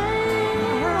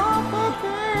pain of a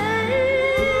pain.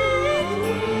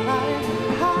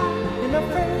 Flying high in a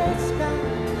friendless sky,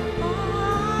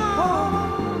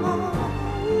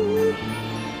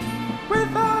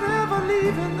 without ever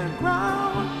leaving the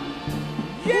ground.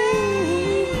 Yeah,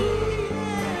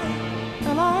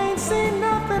 and I ain't seen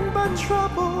nothing but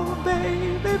trouble,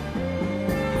 baby.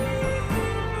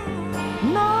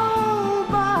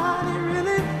 Nobody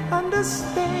really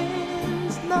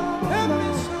understands, no.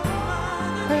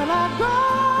 And I go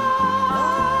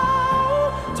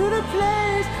to the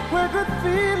place where good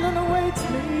feeling awaits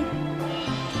me.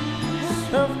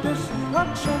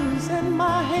 Self-destruction's in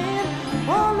my hand,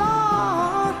 oh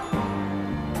Lord.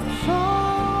 So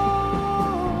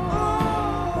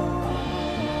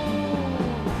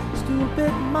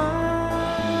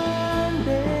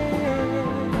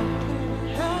stupid-minded,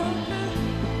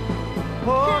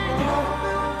 oh Lord.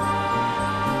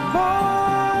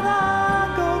 But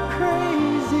I go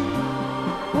crazy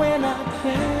when I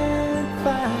can't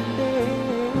find it.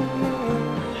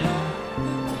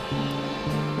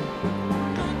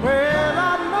 Well,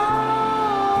 I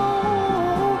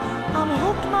know I'm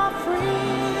hooked, my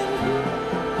friend,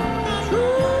 to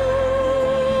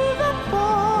the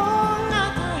boy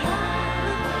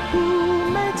who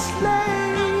makes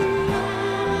slaves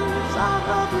out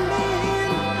of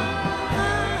men.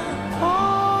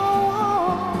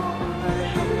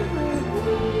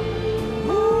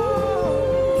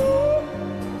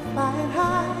 Flying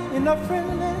high in a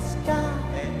friendless sky.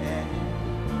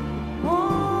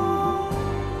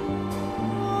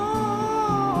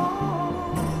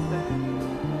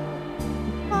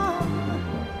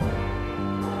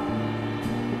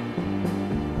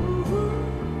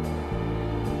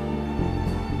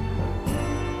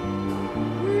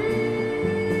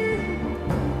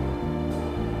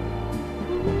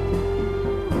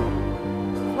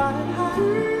 Flying high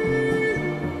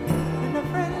in a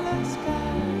friendless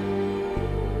sky.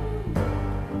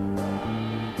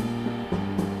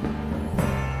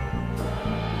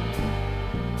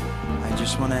 I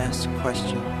just want to ask the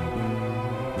question,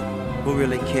 who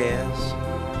really cares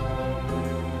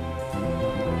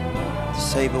to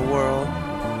save a world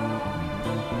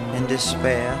in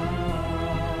despair?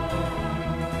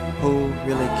 Who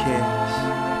really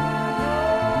cares?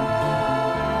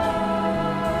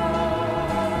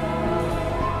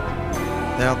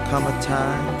 There'll come a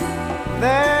time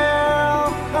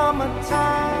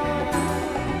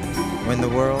when the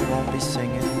world won't be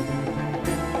singing,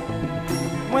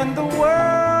 when the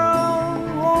world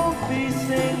won't be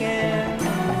singing,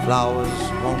 flowers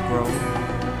won't grow,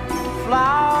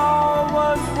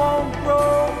 flowers won't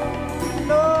grow,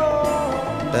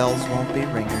 no, bells won't be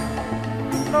ringing.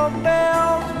 no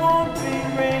bells won't be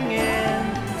ringing.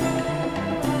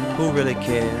 Who really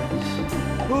cares?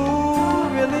 Who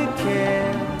really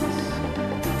cares?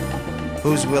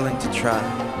 Who's willing to try?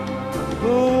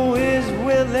 Who is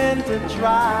willing to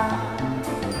try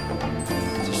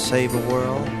to save a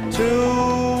world? to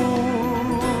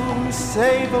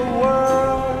save a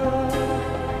world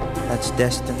That's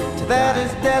destined to that die.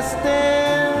 is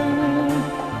destined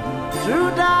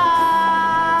to die?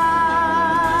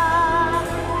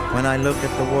 When I look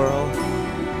at the world,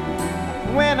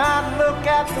 When I look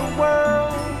at the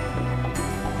world,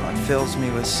 it fills me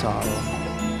with sorrow.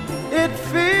 it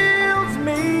fills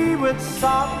me with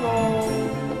sorrow.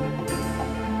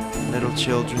 Little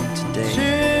children today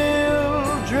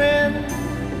Children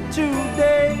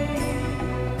today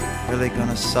really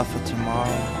gonna suffer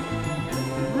tomorrow.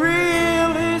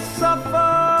 really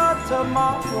suffer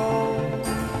tomorrow.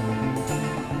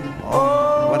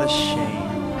 Oh, What a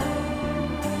shame.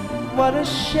 what a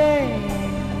shame.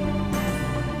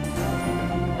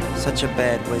 Such a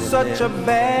bad way to Such live. a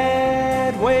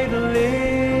bad way to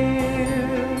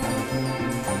live.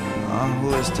 Who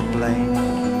is to blame? Who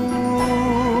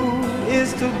is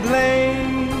to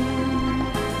blame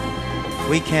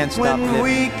We can't stop when living.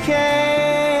 we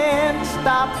can't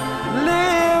stop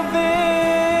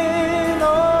living?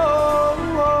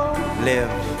 Oh, oh.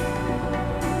 Live.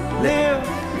 Live,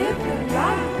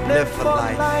 Live for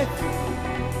life.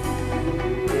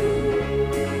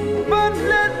 but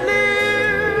let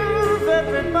live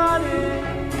everybody.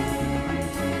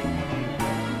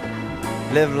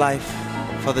 Live life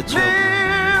for the children.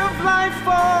 Live life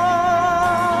for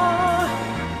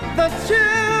the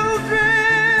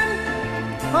children.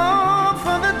 Oh,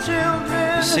 for the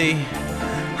children. See,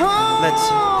 Oh, let's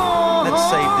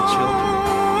save the children.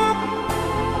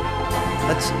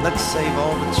 Let's save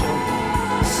all the children.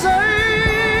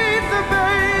 Save the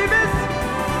babies.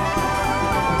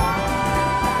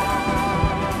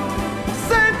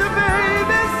 Save the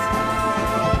babies.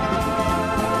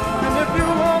 And if you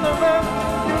want to love,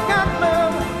 you got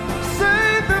love.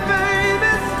 Save the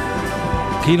babies.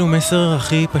 כאילו מסר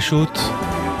הכי פשוט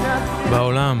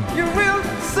בעולם. You will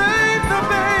save the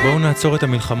babies. בואו נעצור את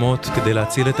המלחמות כדי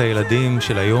להציל את הילדים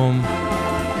של היום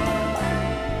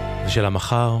ושל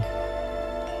המחר.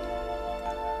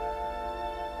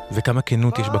 וכמה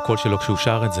כנות יש בקול שלו כשהוא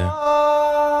שר את זה.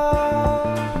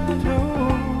 Who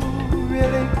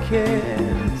really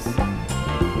cares?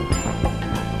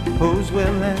 Who's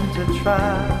willing to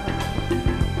try?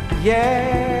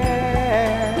 Yeah,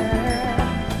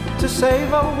 to save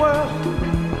our world.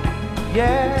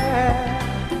 Yeah,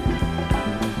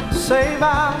 save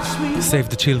our sweet. Save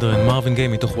the Children, מרווין גיי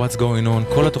מתוך What's Going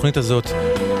On. כל התוכנית הזאת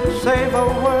Save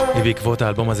our world. היא בעקבות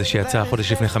האלבום הזה שיצא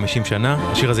חודש לפני 50 שנה.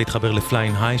 השיר הזה התחבר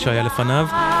ל-Flying High שהיה לפניו.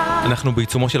 אנחנו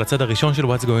בעיצומו של הצד הראשון של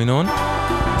What's Going On,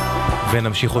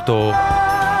 ונמשיך אותו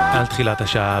על תחילת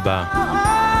השעה הבאה.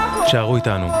 שערו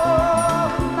איתנו.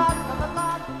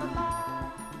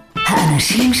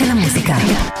 האנשים של המוזיקה.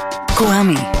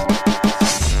 קוואמי.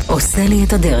 עושה לי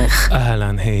את הדרך.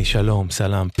 אהלן, היי, שלום,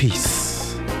 סלם, פיס.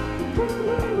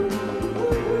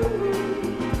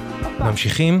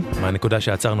 ממשיכים מהנקודה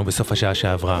שעצרנו בסוף השעה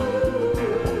שעברה.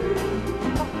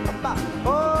 Oh,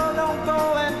 don't go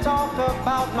and talk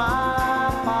about my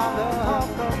father.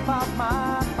 Talk about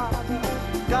my father.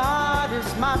 God is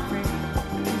my friend.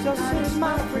 Jesus is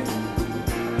my friend.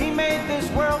 He made this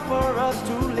world for us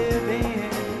to live in.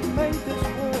 He made this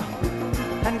world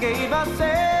and gave us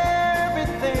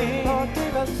everything. Lord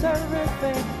gave us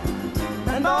everything.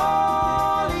 And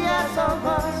all He asks of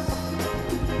us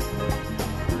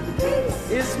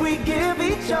is we give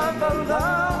each other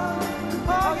love.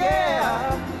 Oh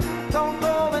yeah. Don't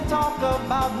go and talk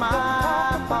about my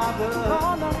father.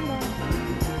 Oh, no, no.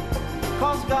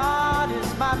 'Cause God is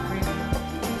my friend.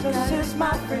 Jesus is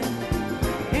my friend.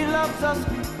 He loves us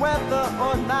whether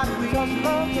or not we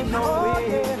know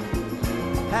it.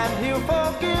 And He'll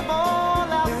forgive all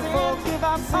our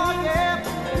sins. Oh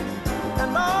yeah.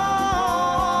 And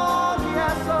all He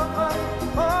asks of us,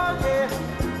 oh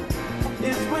yeah,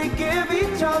 is we give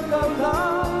each other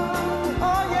love.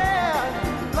 Oh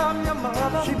yeah. Love your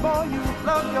mother, she bore you.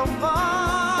 Love your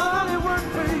father, he worked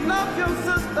for you. Love your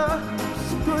sister,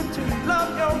 it's good to you.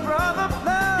 Love your brother,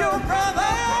 your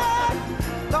brother.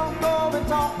 Don't go and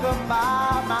talk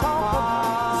about my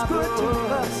father. It's good to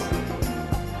us.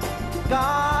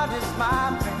 God is my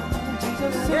friend.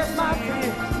 Jesus is my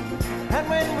friend. And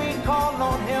when we call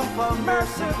on Him for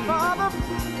mercy, Father,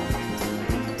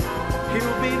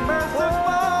 He'll be merciful,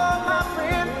 my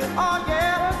friend. Oh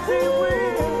yes, He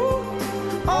will.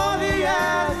 All He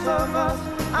asks of us,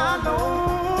 I know.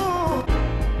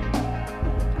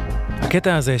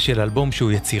 הקטע הזה של אלבום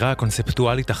שהוא יצירה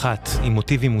קונספטואלית אחת, עם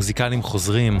מוטיבים מוזיקליים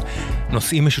חוזרים,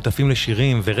 נושאים משותפים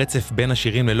לשירים ורצף בין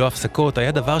השירים ללא הפסקות,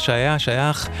 היה דבר שהיה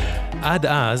שייך עד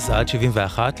אז, עד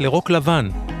 71, לרוק לבן.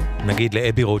 נגיד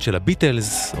לאבי רוד של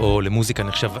הביטלס, או למוזיקה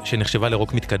שנחשבה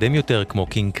לרוק מתקדם יותר, כמו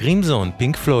קינג קרימזון,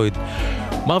 פינק פלויד.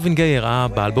 מרווין גיי הראה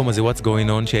באלבום הזה What's Going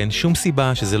On שאין שום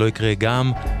סיבה שזה לא יקרה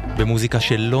גם במוזיקה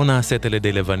שלא נעשית על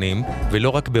ידי לבנים, ולא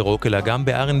רק ברוק אלא גם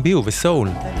ב-R&B ובסול.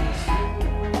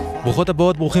 ברוכות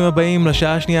הבאות, ברוכים הבאים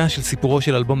לשעה השנייה של סיפורו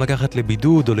של אלבום לקחת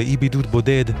לבידוד או לאי בידוד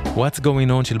בודד, What's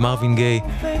Going On של מרווין גיי,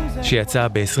 שיצא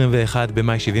ב-21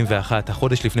 במאי 71,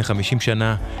 החודש לפני 50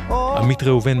 שנה. עמית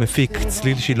ראובן מפיק,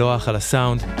 צליל שילוח על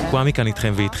הסאונד, קוואמי כאן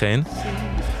איתכם ואיתכן.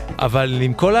 אבל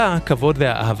עם כל הכבוד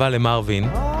והאהבה למרווין,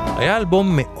 היה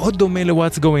אלבום מאוד דומה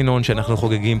ל-What's Going On שאנחנו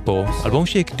חוגגים פה, אלבום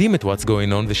שהקדים את What's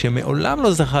Going On ושמעולם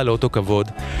לא זכה לאותו כבוד,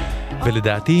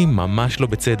 ולדעתי ממש לא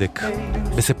בצדק.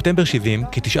 בספטמבר 70,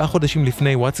 כ9 חודשים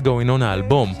לפני What's Going On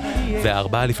האלבום,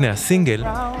 ו4 לפני הסינגל,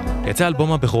 יצא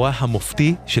אלבום הבכורה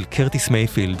המופתי של קרטיס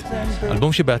מייפילד.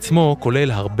 אלבום שבעצמו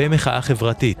כולל הרבה מחאה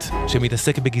חברתית,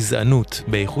 שמתעסק בגזענות,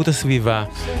 באיכות הסביבה,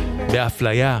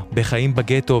 באפליה, בחיים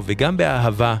בגטו וגם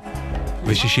באהבה,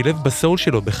 וששילב בסול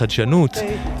שלו בחדשנות,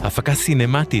 הפקה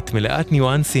סינמטית מלאת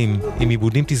ניואנסים, עם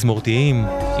עיבודים תזמורתיים,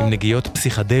 עם נגיעות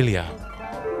פסיכדליה.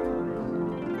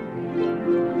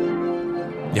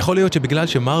 יכול להיות שבגלל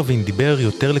שמרווין דיבר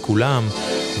יותר לכולם,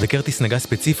 וקרטיס נגע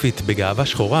ספציפית בגאווה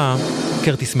שחורה,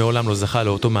 קרטיס מעולם לא זכה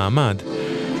לאותו מעמד,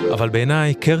 אבל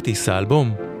בעיניי קרטיס,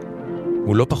 האלבום,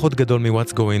 הוא לא פחות גדול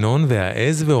מ-What's Going On,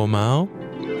 והעז ואומר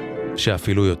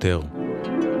שאפילו יותר.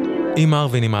 אם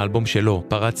מרווין עם האלבום שלו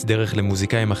פרץ דרך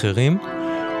למוזיקאים אחרים,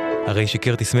 הרי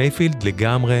שקרטיס מייפילד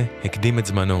לגמרי הקדים את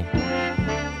זמנו.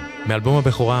 מאלבום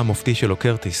הבכורה המופתי שלו,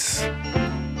 קרטיס.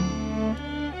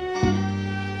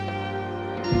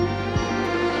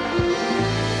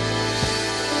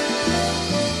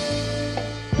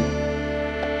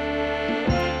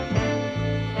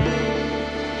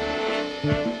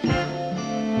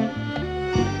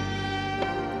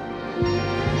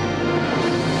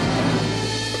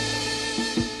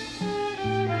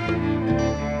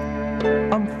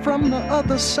 From the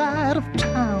other side of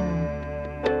town,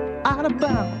 out of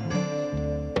bounds,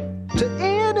 to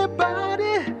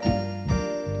anybody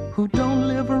who don't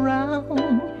live around.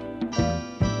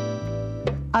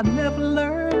 I never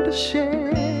learned to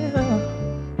share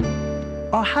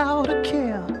or how to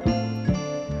care.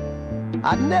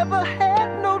 I never had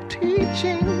no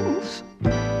teachings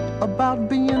about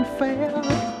being fair.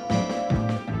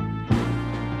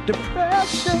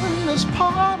 Depression is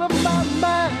part of my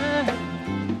mind.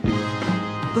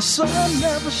 The sun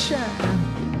never shines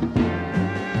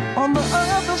on the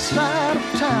other side of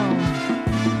town.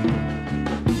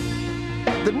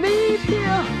 The need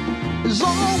here is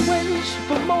always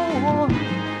for more.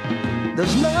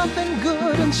 There's nothing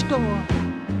good in store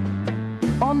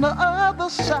on the other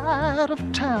side of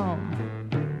town.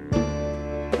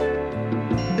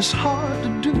 It's hard to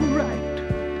do right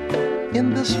in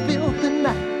this filthy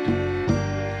night.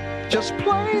 Just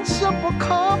plain simple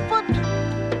comfort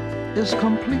is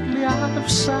completely out of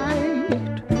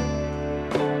sight.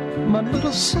 My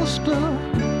little sister,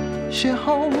 she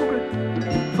hungry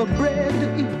for bread to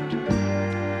eat.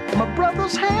 My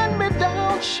brother's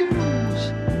hand-me-down shoes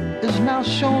is now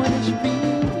showing his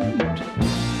feet.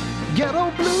 Ghetto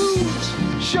blues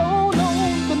shown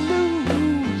on the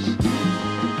news.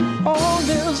 All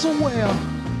is well,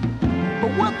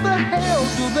 but what the hell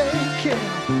do they care?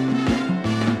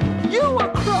 You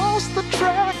across the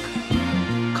track,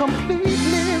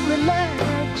 completely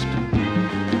relaxed.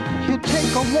 You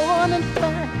take a warning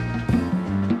fact.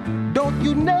 Don't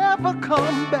you never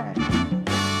come back.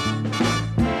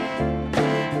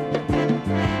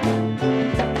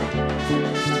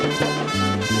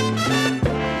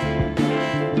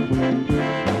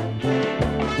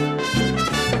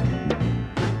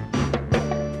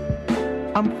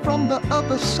 I'm from the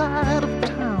other side of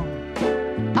town,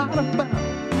 out of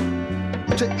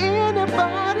bounds. To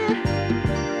anybody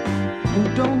who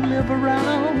don't live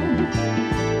around,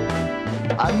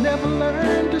 I never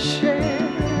learned to share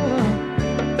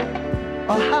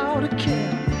or how to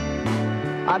care.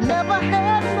 I never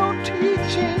had no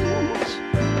teachings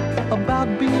about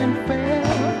being fair.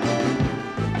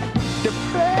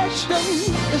 Depression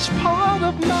is part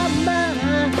of my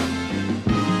mind.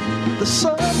 The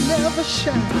sun never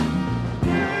shines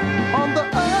on the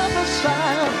other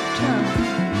side of town.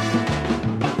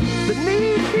 The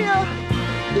need here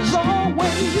is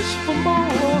always for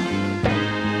more.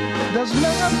 There's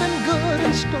nothing good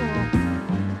in store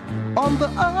on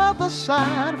the other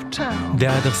side of town. The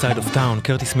Other Side of Town,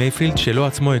 קרטיס מייפילד, שלו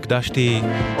עצמו הקדשתי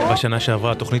בשנה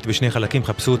שעברה תוכנית בשני חלקים,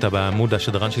 חפשו אותה בעמוד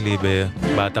השדרן שלי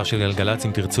באתר של גלגלצ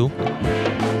אם תרצו.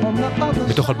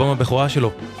 בתוך אלבום הבכורה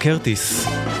שלו, קרטיס.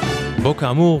 בו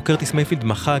כאמור, קרטיס מייפילד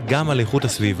מחה גם על איכות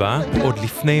הסביבה, עוד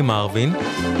לפני מרווין.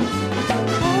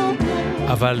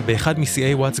 אבל באחד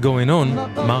משיאי What's Going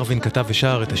On, מרווין כתב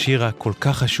ושר את השיר הכל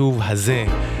כך חשוב הזה,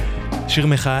 שיר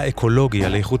מחאה אקולוגי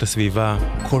על איכות הסביבה,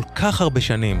 כל כך הרבה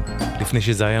שנים, לפני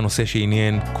שזה היה נושא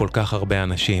שעניין כל כך הרבה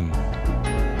אנשים.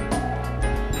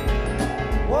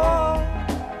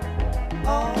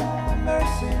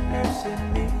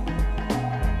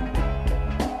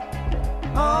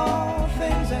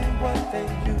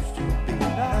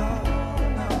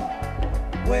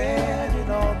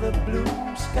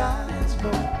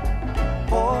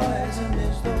 Poison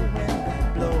is the wind that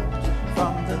blows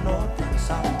from the north and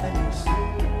south and east.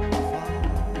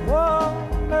 Whoa,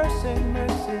 mercy,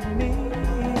 mercy me.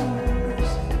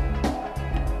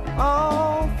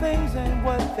 All things ain't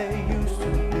what they used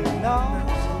to be. No,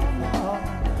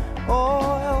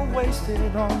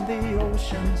 wasted on the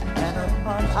oceans and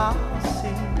upon our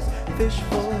seas, fish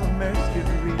full of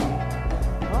mercury.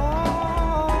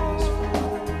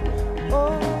 Oh,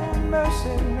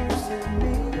 mercy, mercy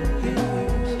me.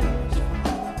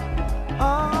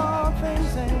 All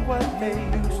things ain't what they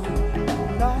used to be.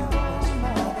 No,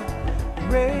 no.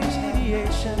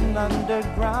 Radiation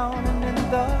underground and in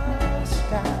the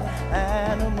sky.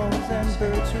 Animals and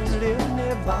birds who live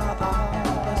nearby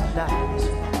us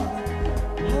die.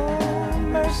 Oh,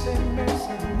 mercy,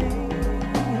 mercy me.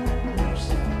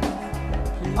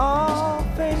 All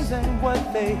things ain't what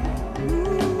they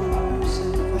used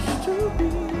to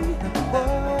be.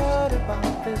 What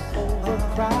about this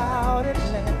overcrowded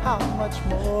land? How much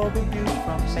more abuse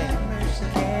from men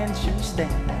can't you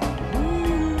stand?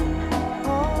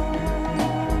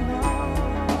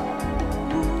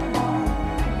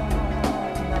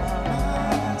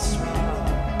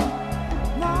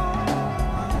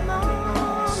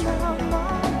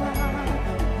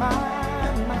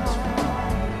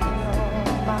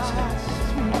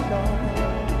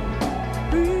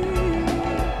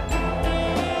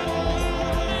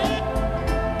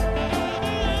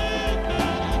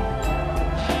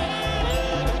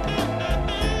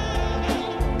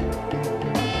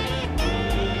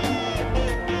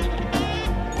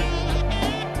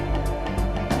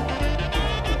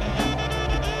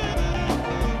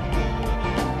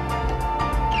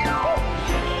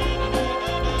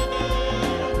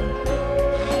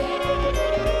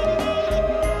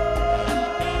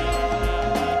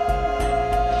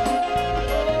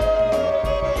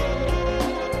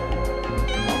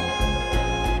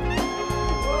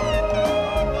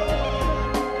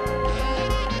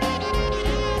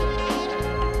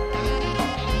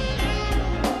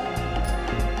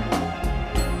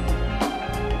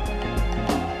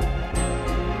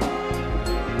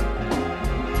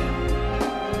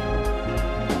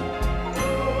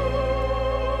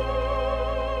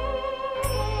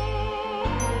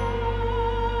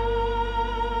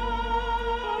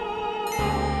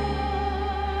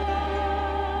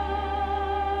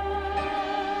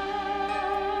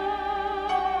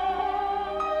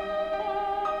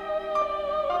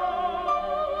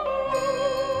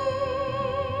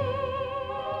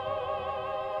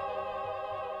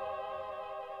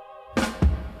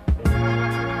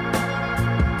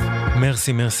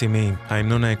 מרסי מרסי מי,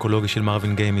 ההמנון האקולוגי של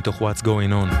מרווין גיי מתוך What's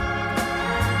Going On.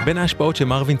 בין ההשפעות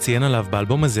שמרווין ציין עליו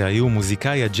באלבום הזה היו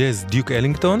מוזיקאי הג'אז דיוק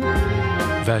אלינגטון,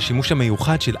 והשימוש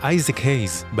המיוחד של אייזק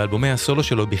הייז באלבומי הסולו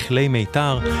שלו בכלי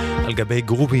מיתר על גבי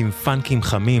גרובים פאנקים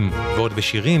חמים, ועוד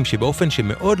בשירים שבאופן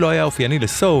שמאוד לא היה אופייני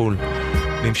לסול,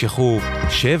 נמשכו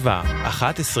 7,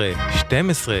 11,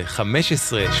 12,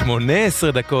 15,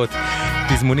 18 דקות,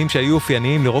 תזמונים שהיו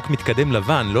אופייניים לרוק מתקדם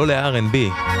לבן, לא ל-R&B.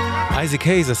 אייזק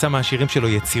הייז עשה מהשירים שלו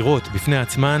יצירות בפני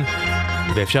עצמן,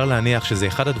 ואפשר להניח שזה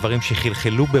אחד הדברים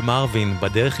שחלחלו במרווין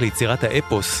בדרך ליצירת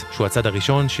האפוס, שהוא הצד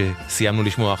הראשון שסיימנו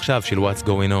לשמוע עכשיו של What's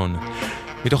Going On.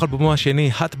 מתוך אלבומו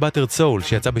השני, Hot Buttered Soul,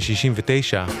 שיצא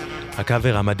ב-69,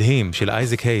 הקאבר המדהים של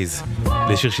אייזק הייז,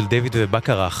 לשיר של דיוויד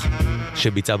ובקרח,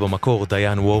 שביצע במקור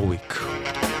דיין וורוויק.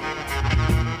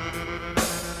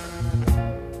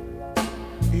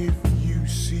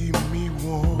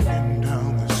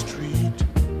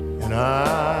 I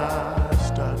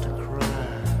start to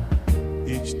cry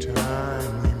each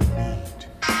time we meet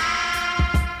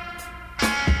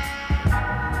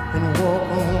and walk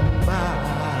on by,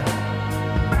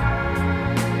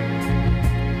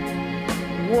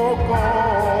 walk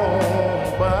on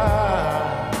by,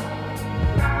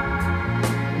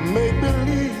 make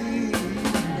believe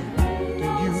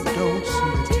that you don't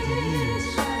see the tears,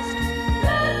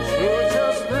 so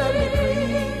just let me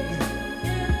breathe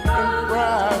in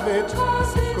private.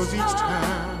 Cause each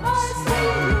time I see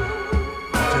you,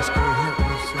 I just can't help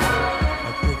myself.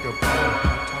 I think about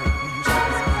how tight we used to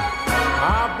be.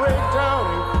 I break down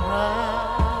and cry.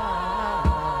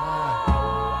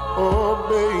 Oh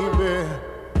baby,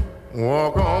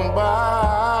 walk on by.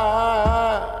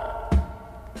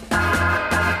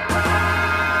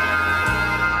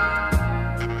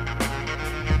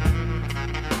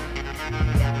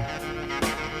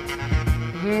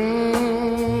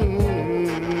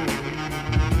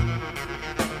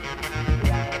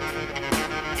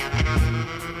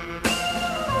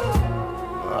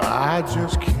 I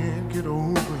just can't get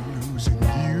over losing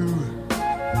you.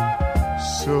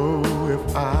 So if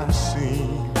I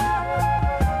seem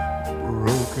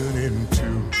broken in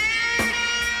two,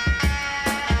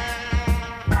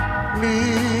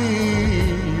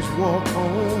 please walk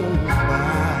on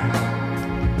by,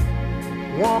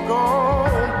 walk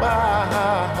on by.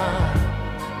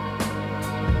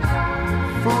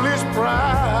 Foolish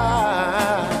pride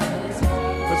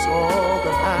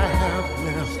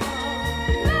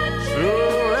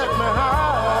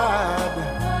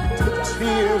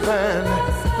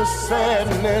the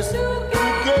sadness you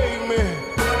gave me.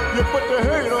 You put the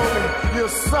hurt on me. You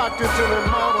socked it to me,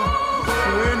 mama,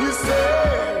 when you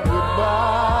said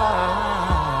goodbye.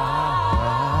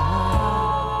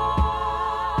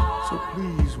 So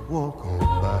please walk on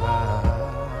by.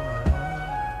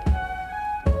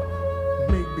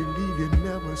 Make believe you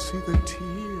never see the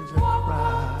tears I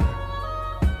cry.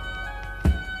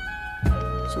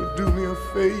 So do me a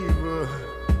favor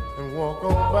and walk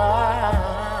on by.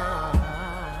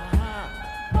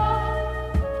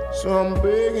 So I'm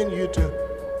begging you to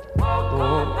walk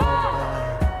on by.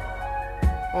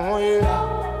 Oh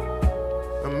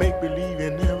yeah, and make believe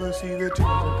you never see the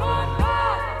tears I cry.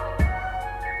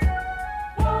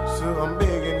 So I'm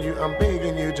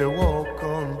begging you to walk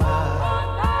on by.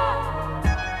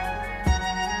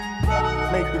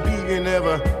 Make believe you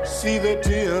never see the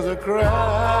tears I cry.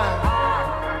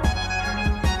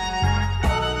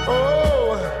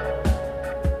 Oh,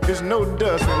 there's no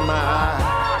dust in my eye.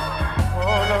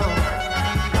 Oh no,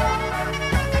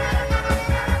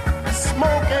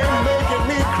 smoke ain't making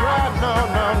me cry. No,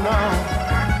 no, no.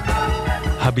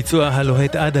 הביצוע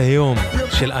הלוהט עד היום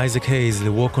של אייזק הייז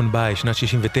ל-Walk on By, שנת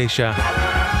 69.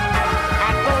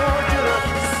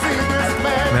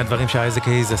 מהדברים שאייזק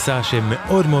הייז עשה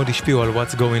שמאוד מאוד השפיעו על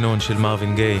What's Going On של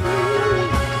מרווין גיי.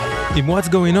 עם What's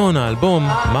Going On, האלבום,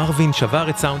 מרווין שבר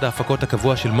את סאונד ההפקות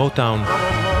הקבוע של מוטאון,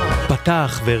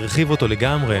 פתח והרחיב אותו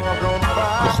לגמרי.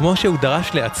 וכמו שהוא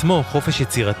דרש לעצמו חופש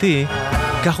יצירתי,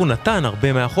 כך הוא נתן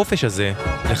הרבה מהחופש הזה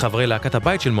לחברי להקת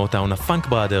הבית של מוטאון, הפאנק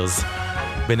בראדרס.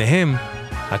 ביניהם,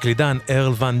 הקלידן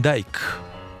ארל ון דייק.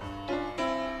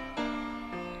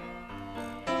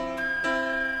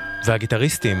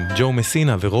 והגיטריסטים ג'ו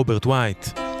מסינה ורוברט ווייט.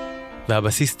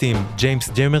 והבסיסטים ג'יימס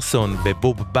ג'מרסון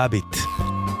ובוב בביט.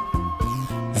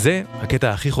 זה הקטע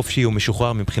הכי חופשי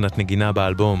ומשוחרר מבחינת נגינה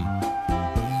באלבום.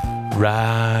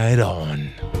 Ride on.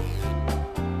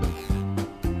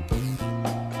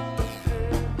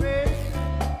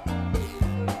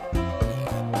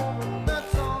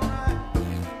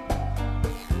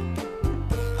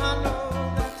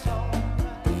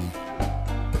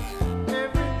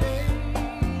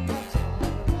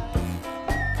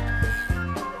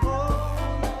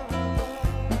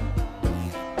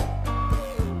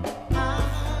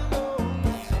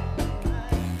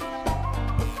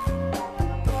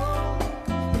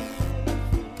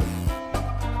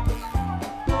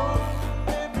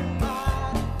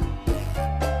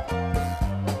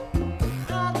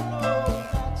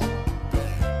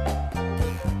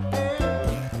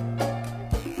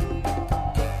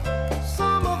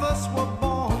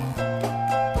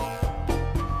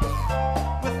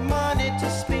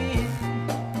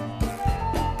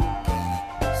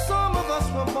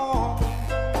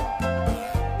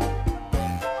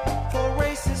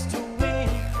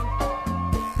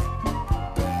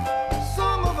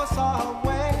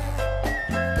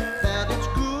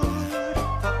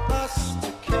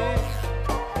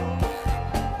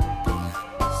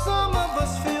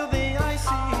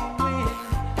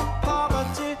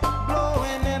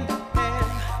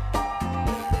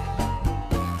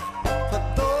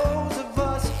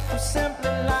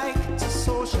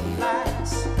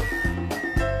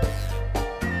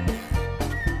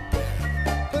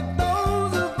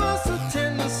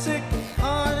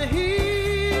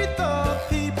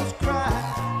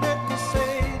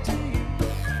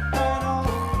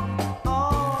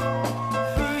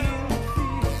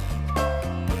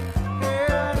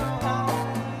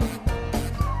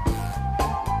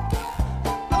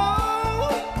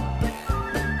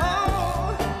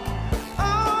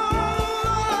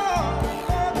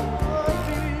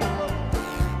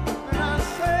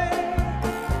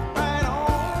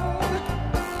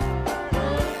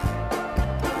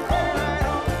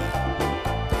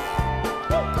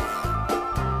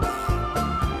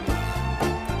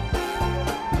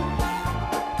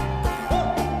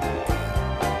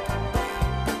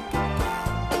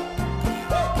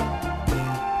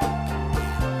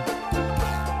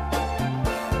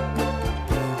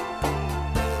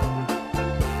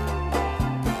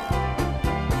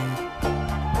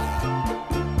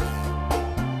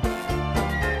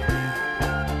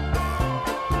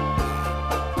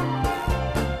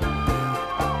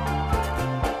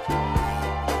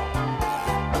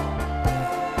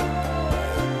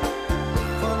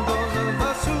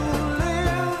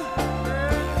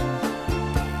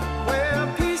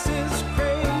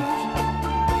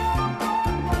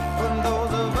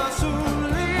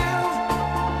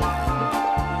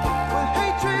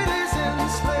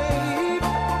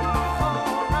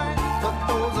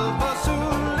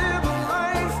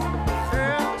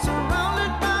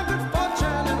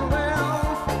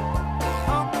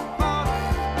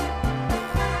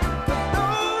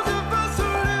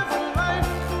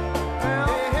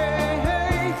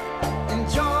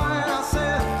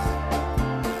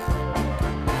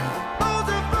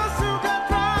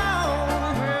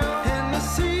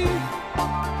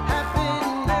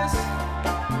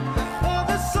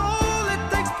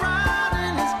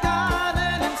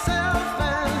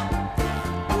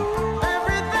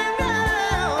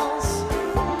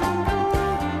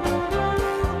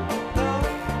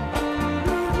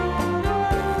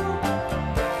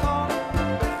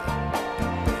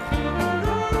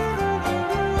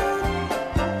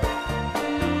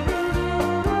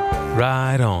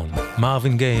 Right on,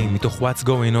 מרווין גיי מתוך What's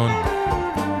Going On,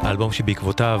 האלבום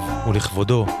שבעקבותיו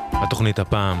ולכבודו התוכנית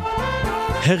הפעם.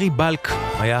 הרי בלק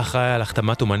היה אחראי על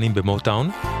החתמת אומנים במוטאון,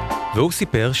 והוא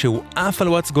סיפר שהוא עף על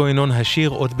What's Going On השיר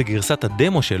עוד בגרסת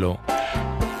הדמו שלו,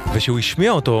 ושהוא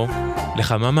השמיע אותו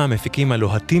לכמה מהמפיקים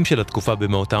הלוהטים של התקופה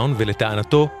במוטאון,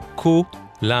 ולטענתו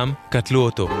כולם קטלו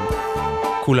אותו.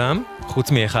 כולם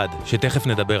חוץ מאחד שתכף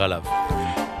נדבר עליו.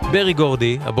 ברי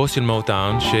גורדי, הבוס של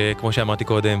מוטאון, שכמו שאמרתי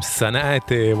קודם, שנא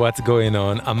את What's Going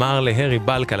On, אמר להרי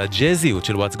בלק על הג'זיות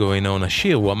של What's Going On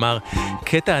השיר, הוא אמר,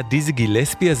 קטע הדיזי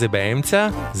גילספי הזה באמצע,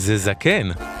 זה זקן.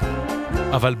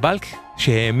 אבל בלק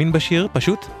שהאמין בשיר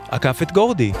פשוט עקף את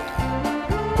גורדי.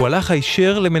 הוא הלך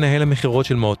הישר למנהל המחירות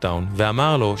של מוטאון,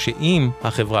 ואמר לו שאם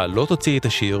החברה לא תוציא את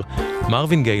השיר,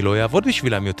 מרווין גיי לא יעבוד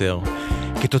בשבילם יותר.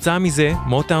 כתוצאה מזה,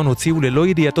 מוטאון הוציאו ללא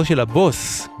ידיעתו של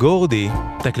הבוס, גורדי,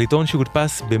 תקליטון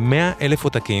שהודפס ב100,000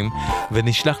 עותקים,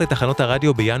 ונשלח לתחנות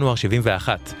הרדיו בינואר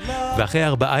 71. ואחרי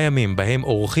 4 ימים, בהם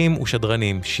אורחים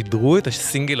ושדרנים שידרו את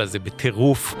הסינגל הזה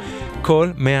בטירוף,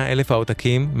 כל 100,000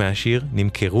 העותקים מהשיר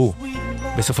נמכרו.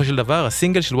 בסופו של דבר,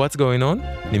 הסינגל של What's Going On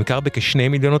נמכר בכ2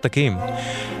 מיליון עותקים.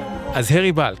 אז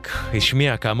הרי בלק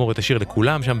השמיע כאמור את השיר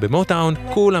לכולם שם במוטאון,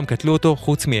 כולם קטלו אותו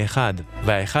חוץ מאחד,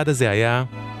 והאחד הזה היה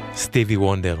סטיבי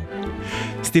וונדר.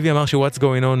 סטיבי אמר ש-What's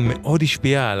Going On מאוד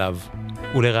השפיע עליו,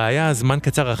 ולראיה זמן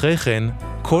קצר אחרי כן,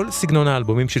 כל סגנון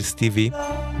האלבומים של סטיבי,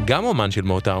 גם אומן של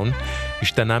מוטאון,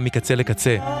 השתנה מקצה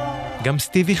לקצה. גם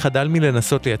סטיבי חדל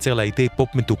מלנסות לייצר להיטי פופ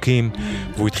מתוקים,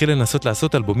 והוא התחיל לנסות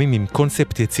לעשות אלבומים עם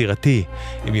קונספט יצירתי,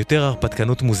 עם יותר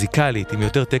הרפתקנות מוזיקלית, עם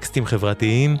יותר טקסטים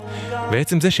חברתיים,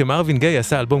 ועצם זה שמרווין גיי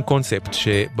עשה אלבום קונספט,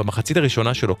 שבמחצית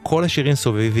הראשונה שלו כל השירים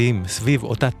סובבים סביב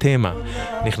אותה תמה,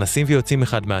 נכנסים ויוצאים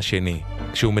אחד מהשני.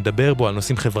 כשהוא מדבר בו על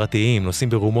נושאים חברתיים, נושאים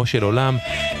ברומו של עולם,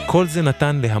 כל זה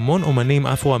נתן להמון אומנים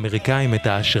אפרו-אמריקאים את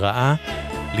ההשראה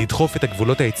לדחוף את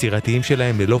הגבולות היצירתיים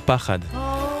שלהם ללא פחד.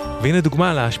 והנה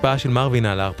דוגמה להשפעה של מרווין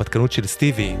על ההרפתקנות של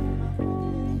סטיבי.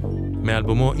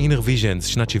 מאלבומו Inner Visions,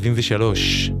 שנת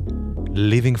 73,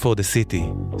 Living for the City,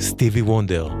 סטיבי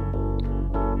וונדר.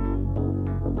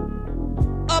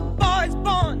 A boy's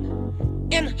born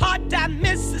in hard time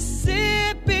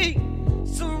Mississippi,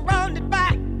 surrounded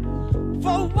by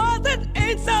four walls that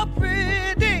ain't so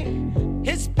pretty.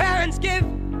 His parents give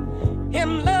him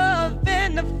love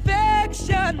and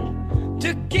affection to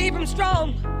keep him strong,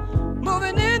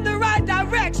 moving in the right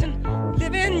direction,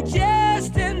 living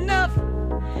just enough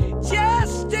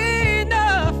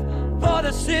for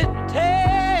the city.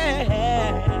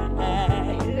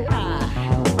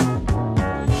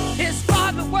 His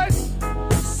father works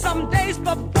some days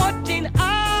for 14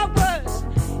 hours,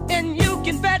 and you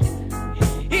can bet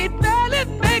he barely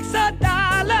makes $1.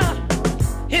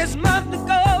 His mother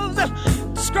goes to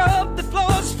scrub the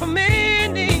floors for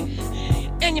many,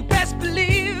 and you best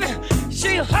believe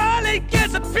she hardly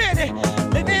gets a penny,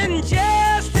 living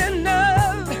just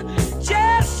enough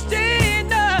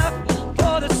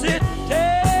for the city.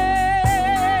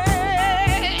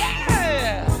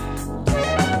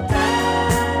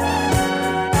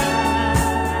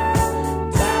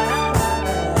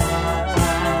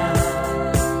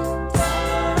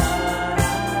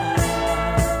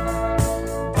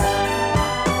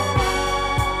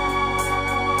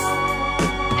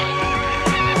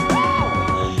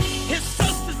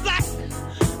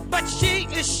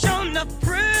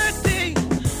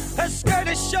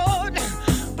 Short,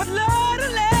 but Lord,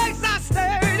 her legs are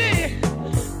sturdy.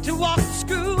 To walk to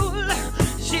school,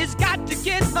 she's got to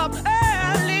get up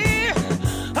early.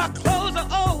 Her clothes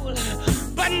are old,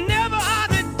 but never are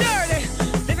they dirty.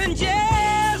 Living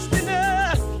just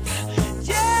enough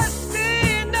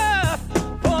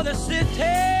for the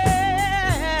city.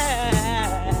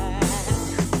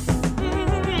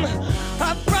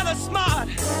 Her brother's smart,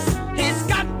 he's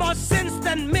got more sense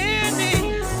than many.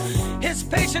 His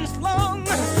patience long,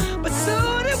 but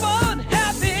soon he won't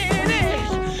have any.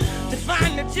 To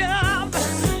find a job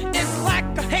is like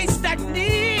a haystack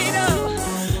needle,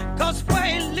 'cause where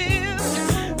he lives,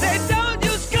 they don't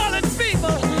use colored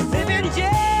people. Living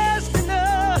just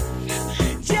enough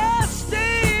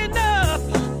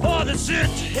for the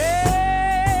city.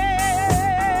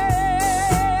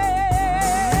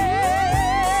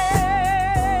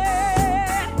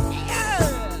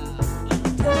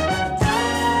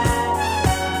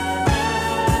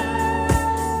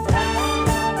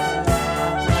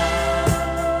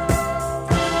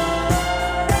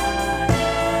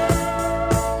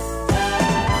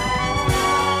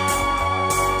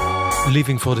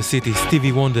 Living for the City,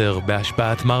 סטיבי וונדר,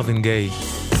 בהשפעת מרווין גיי.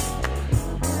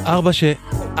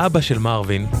 אבא של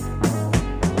מרווין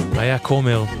היה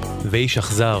כומר ואיש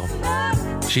אכזר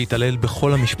שהתעלל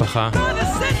בכל המשפחה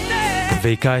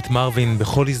והיכה את מרווין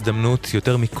בכל הזדמנות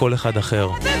יותר מכל אחד אחר.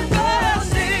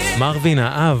 מרווין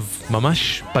האב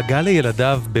ממש פגע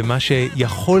לילדיו במה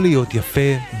שיכול להיות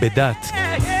יפה בדת,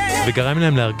 וגרם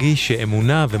להם להרגיש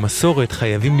שאמונה ומסורת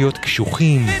חייבים להיות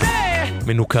קשוחים,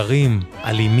 מנוכרים,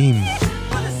 אלימים.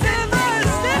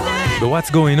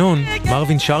 ב-What's Going On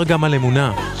מרווין שר גם על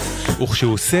אמונה,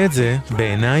 וכשהוא עושה את זה,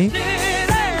 בעיניי,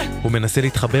 הוא מנסה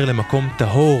להתחבר למקום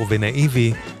טהור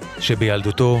ונאיבי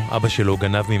שבילדותו אבא שלו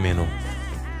גנב ממנו.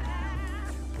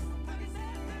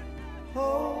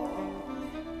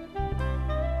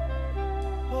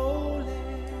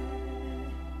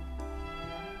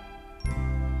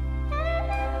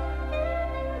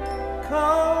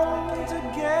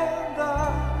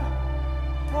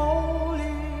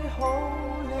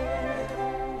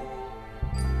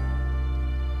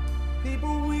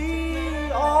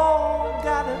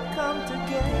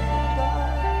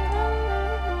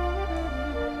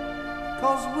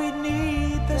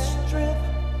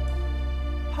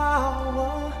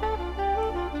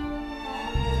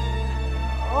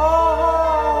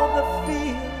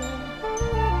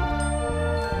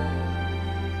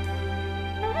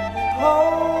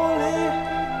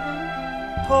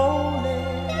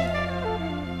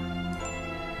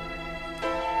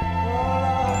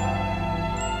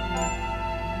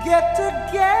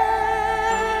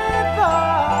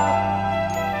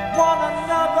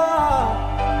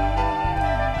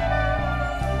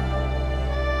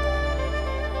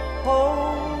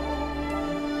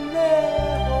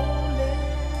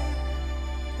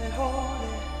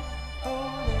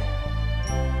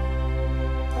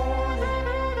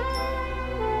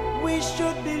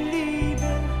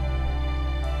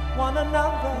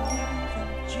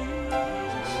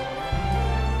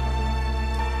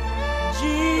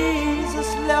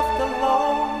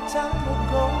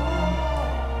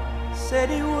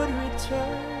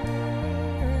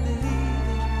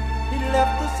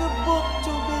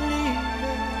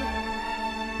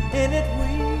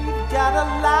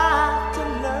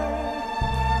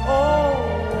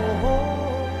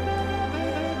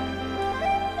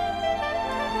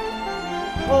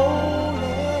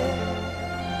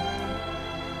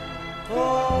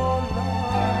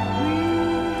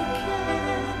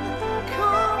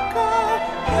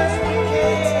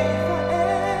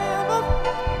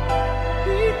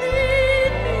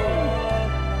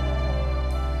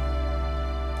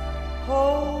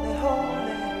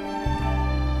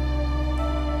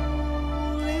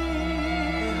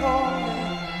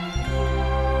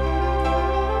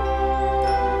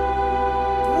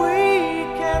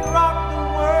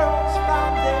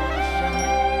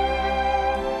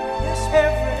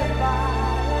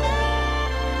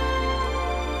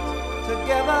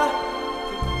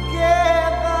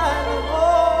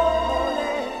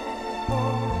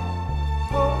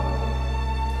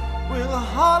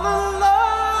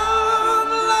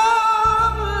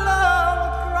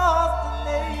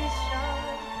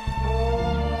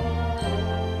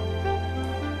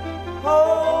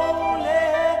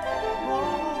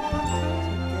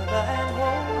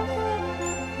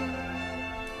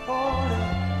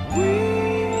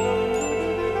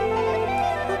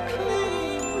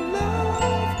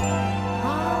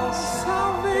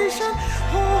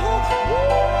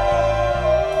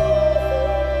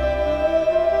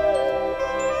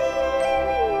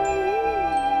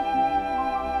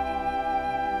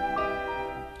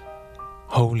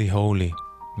 Holy Holy,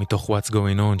 מתוך What's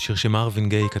Going On, שיר שמרווין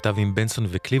גיי כתב עם בנסון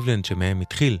וקליבלנד, שמהם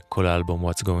התחיל כל האלבום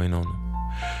What's Going On.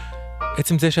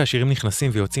 עצם זה שהשירים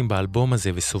נכנסים ויוצאים באלבום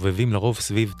הזה וסובבים לרוב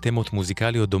סביב תמות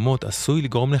מוזיקליות דומות, עשוי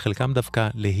לגרום לחלקם דווקא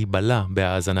להיבלה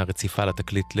בהאזנה רציפה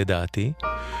לתקליט לדעתי.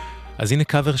 אז הנה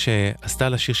קאבר שעשתה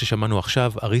לשיר ששמענו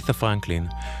עכשיו, אריתה פרנקלין,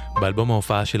 באלבום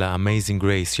ההופעה שלה Amazing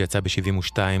Grace שיצא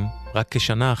ב-72, רק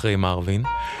כשנה אחרי מרווין,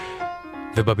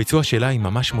 ובביצוע שלה היא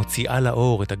ממש מוציאה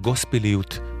לאור את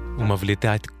הגוספליות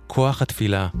ומבליטה את כוח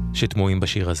התפילה שתמוהים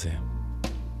בשיר הזה.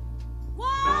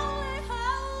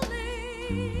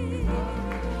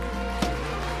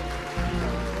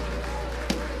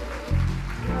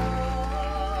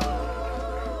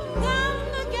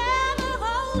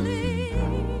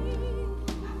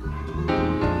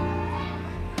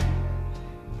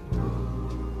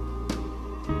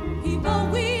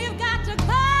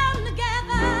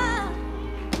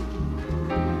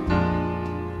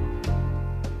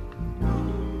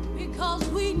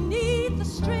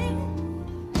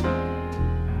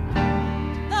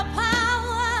 The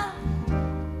power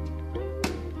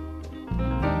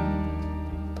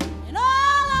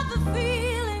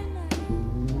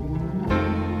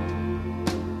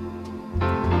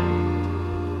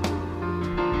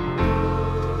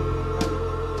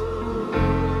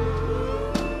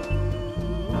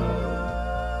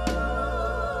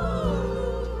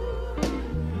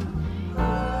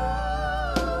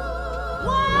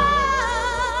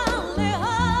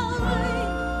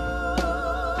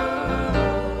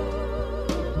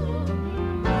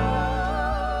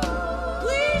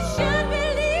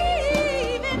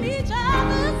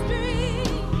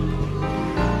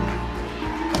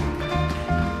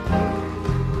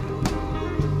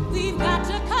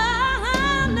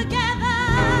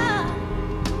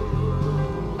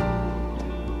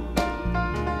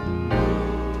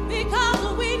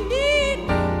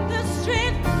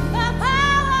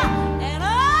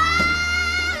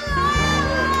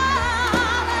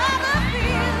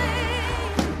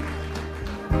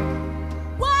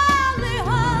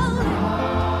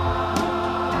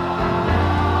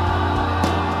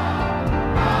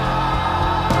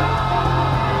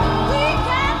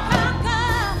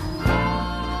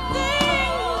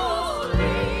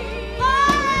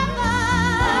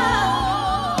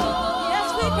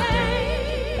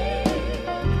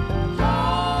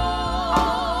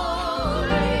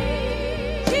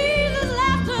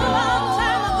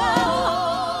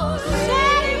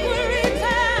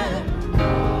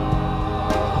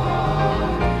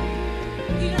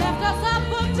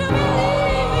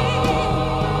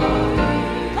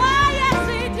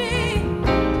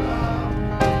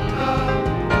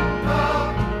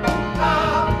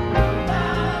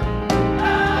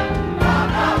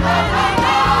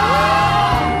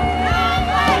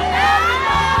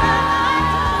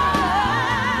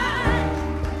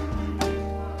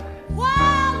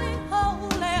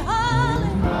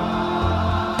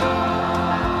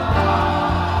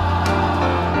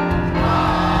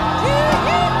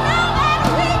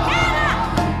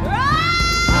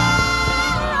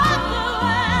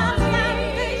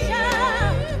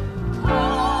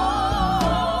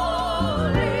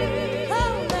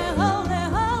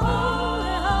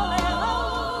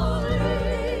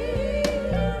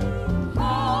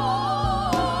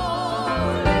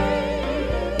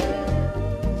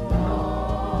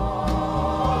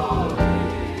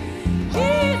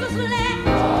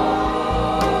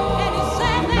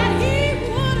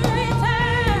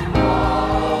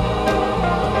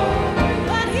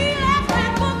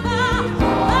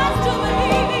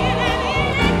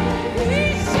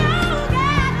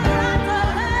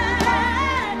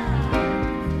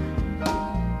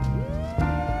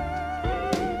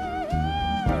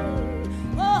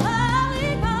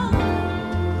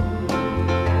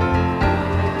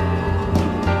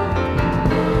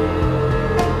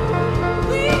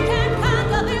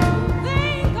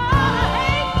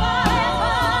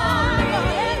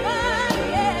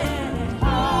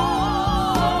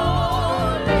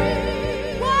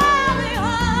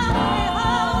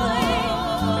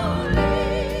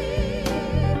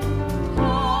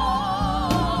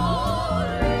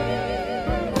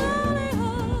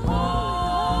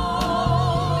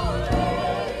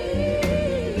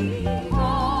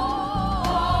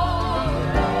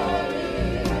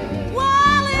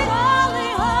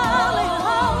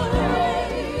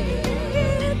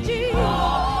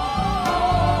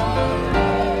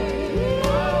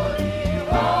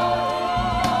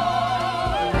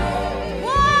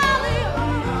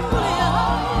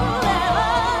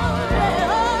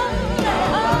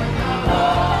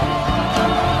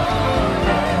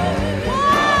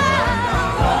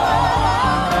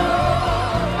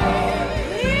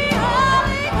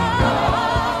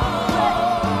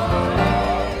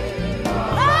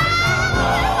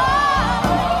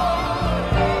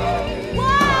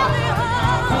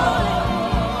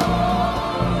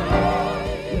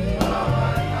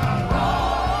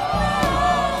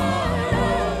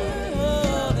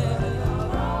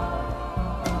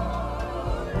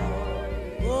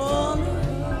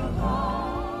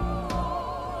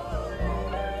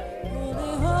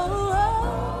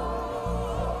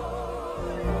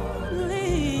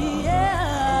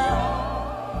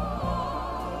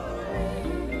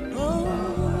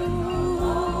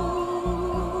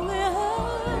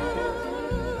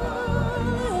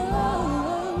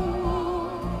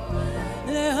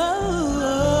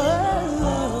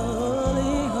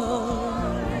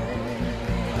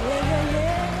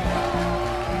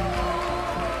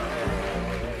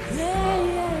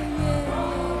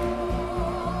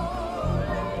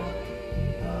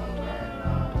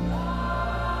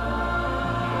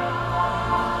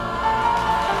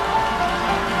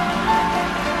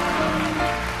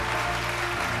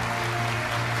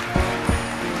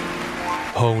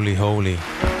הולי הולי.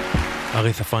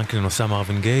 אריתה פרנקלין עושה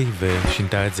מרווין גיי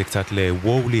ושינתה את זה קצת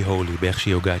לוולי הולי באיך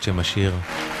שהיא הוגה את שם השיר.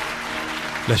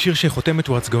 לשיר שחותם את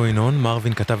What's Going On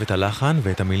מרווין כתב את הלחן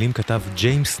ואת המילים כתב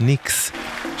ג'יימס ניקס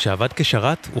שעבד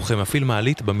כשרת וכמפעיל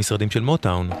מעלית במשרדים של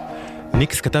מוטאון.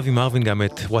 ניקס כתב עם מרווין גם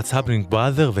את What's Happening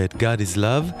Brother ואת God is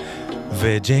Love,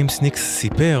 וג'יימס ניקס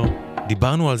סיפר,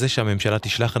 דיברנו על זה שהממשלה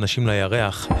תשלח אנשים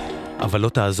לירח אבל לא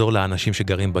תעזור לאנשים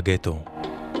שגרים בגטו.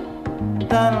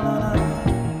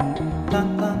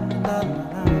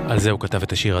 על זה הוא כתב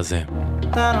את השיר הזה.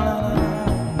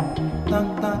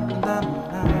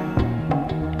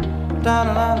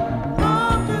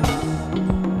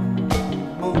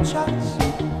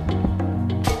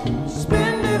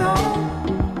 Spend it on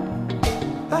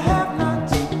the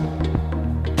have-nots.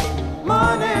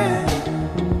 Money,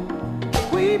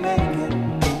 we make it.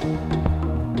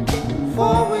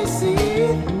 Before we see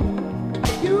it,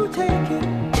 you take it.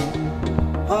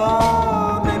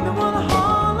 Oh, make me wanna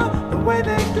holler the way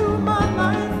they do my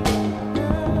life.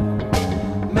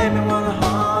 Make me wanna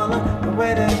holler the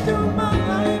way they do my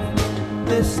life.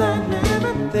 This ain't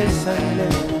living, this ain't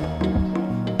living.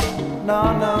 No,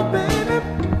 no, baby,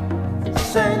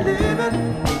 this ain't living.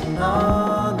 No,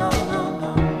 no, no,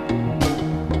 no.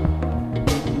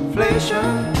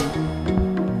 Inflation,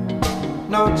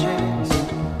 no chance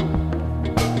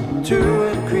to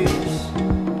increase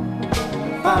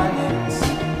finance.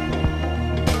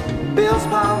 Bills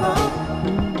pile up,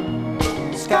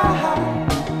 sky high.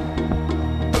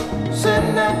 Send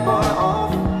that boy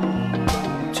off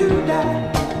to die.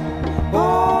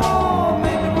 Oh,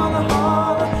 make me wanna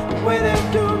holler the way they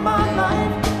do my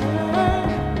life.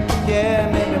 Yeah,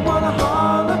 make me wanna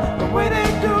holler the way they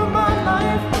do my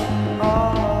life.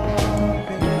 Oh,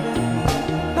 baby.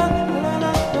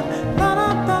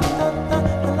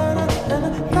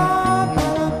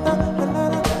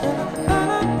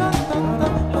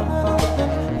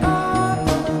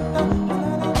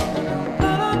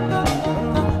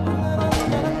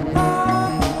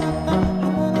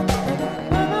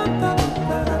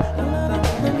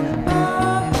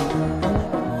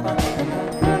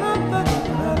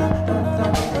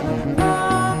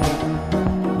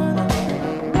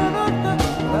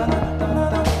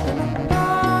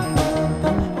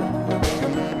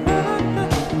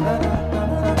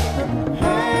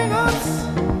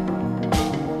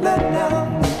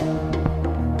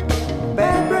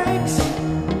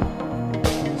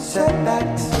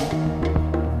 Setbacks,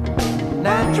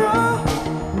 natural.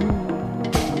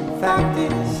 Fact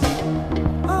is,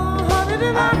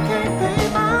 I can't pay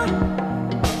my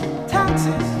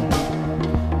taxes.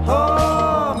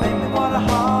 Oh, make me wanna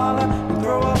holler and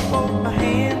throw up both my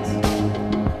hands.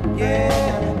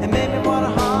 Yeah, and make me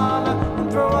wanna holler and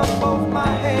throw up both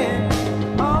my hands.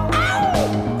 Oh,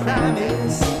 crime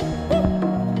is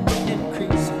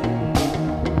increasing.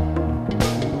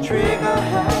 Trigger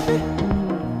happy.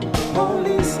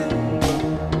 Policing,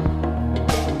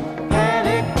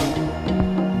 panic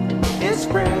is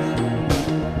spreading.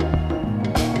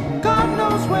 God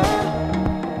knows where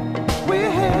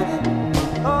we're headed.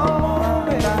 Oh,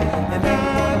 and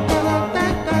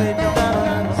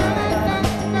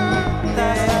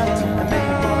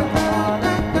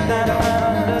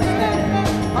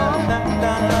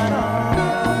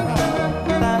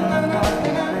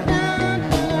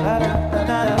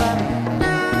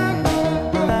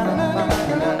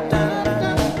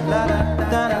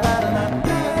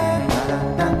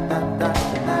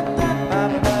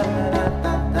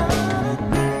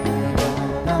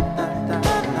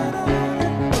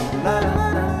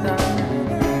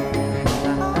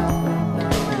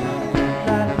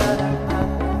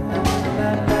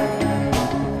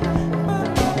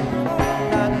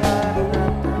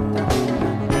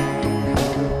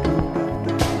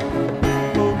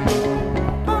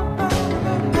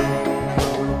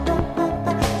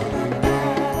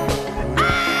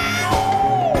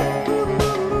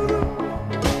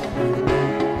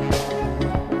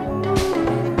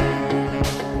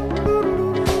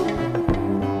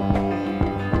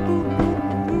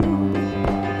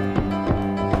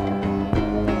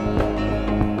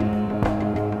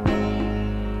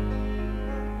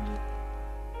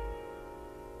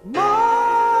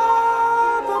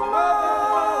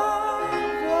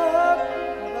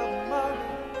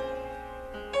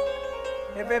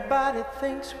everybody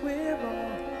thinks we're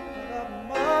wrong.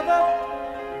 Mother,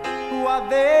 who are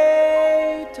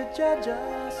they to judge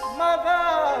us? Mother,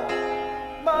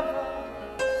 mother,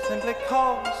 simply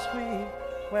cause we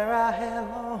wear our hair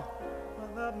long.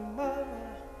 Mother, mother,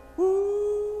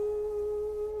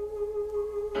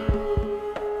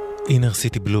 Inner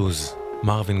City Blues,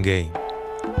 מרווין גיי.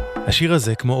 השיר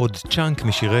הזה, כמו עוד צ'אנק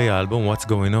משירי האלבום What's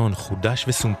Going On, חודש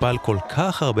וסומפל כל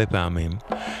כך הרבה פעמים,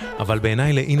 אבל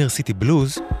בעיניי ל-Inner City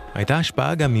Blues הייתה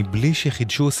השפעה גם מבלי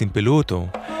שחידשו או סימפלו אותו.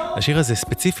 השיר הזה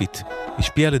ספציפית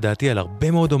השפיע לדעתי על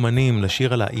הרבה מאוד אומנים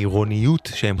לשיר על האירוניות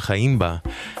שהם חיים בה,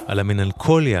 על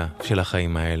המנלקוליה של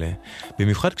החיים האלה,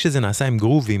 במיוחד כשזה נעשה עם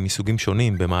גרובים מסוגים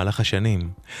שונים במהלך השנים.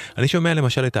 אני שומע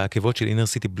למשל את העקבות של Inner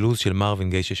City Blues של מרווין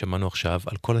גיי ששמענו עכשיו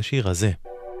על כל השיר הזה.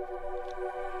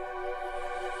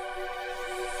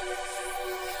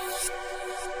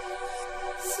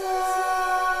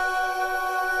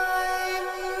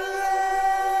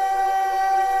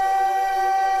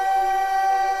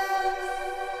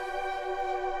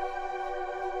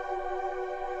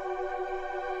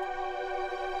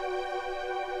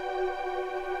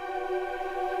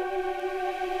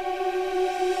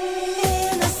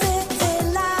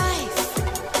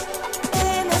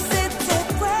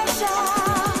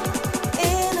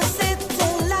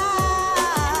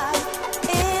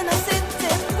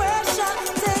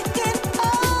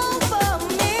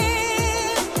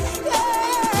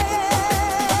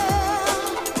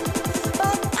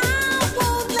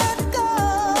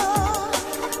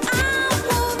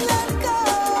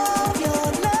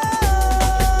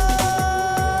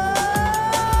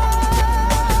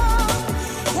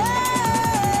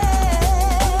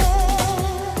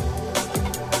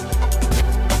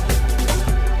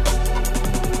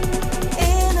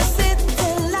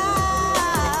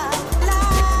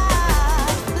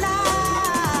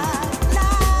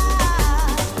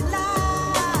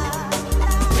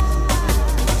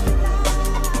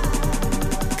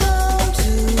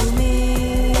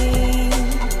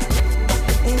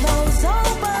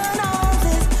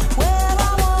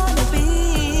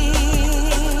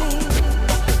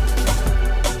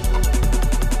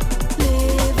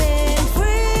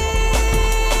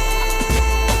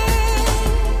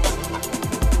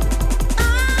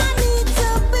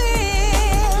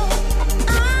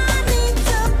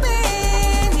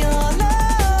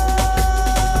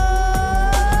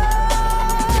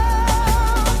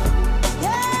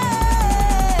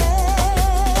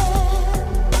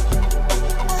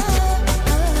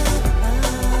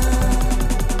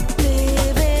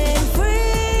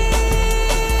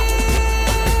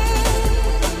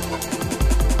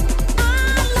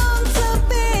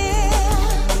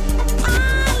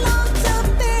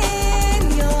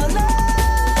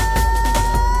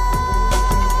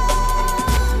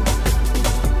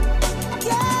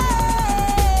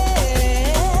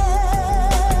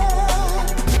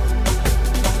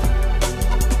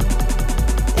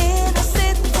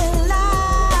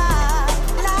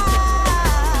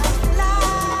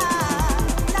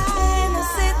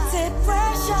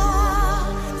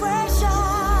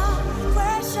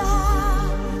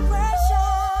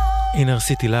 Inner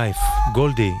City Life,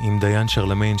 גולדי עם דיין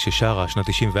שרלמיין ששרה שנת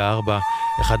 94,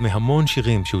 אחד מהמון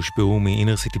שירים שהושפעו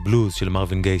מ-Inner City Blues של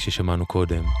מרווין גיי ששמענו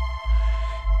קודם.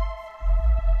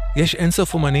 יש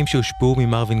אינסוף אומנים שהושפעו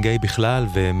ממרווין גיי בכלל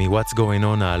ומ-What's Going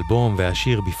On האלבום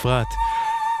והשיר בפרט.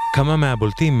 כמה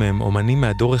מהבולטים הם אומנים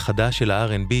מהדור החדש של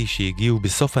ה-R&B שהגיעו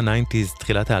בסוף ה-90s,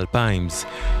 תחילת ה-2000s.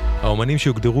 האומנים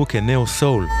שהוגדרו כנאו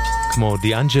סול, כמו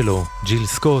דיאנג'לו, ג'יל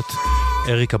סקוט,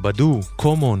 אריקה בדו,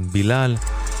 קומון, בילal,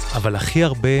 אבל הכי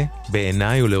הרבה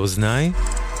בעיניי ולאוזניי,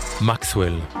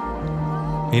 מקסוול.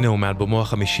 הנה הוא מאלבומו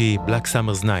החמישי, Black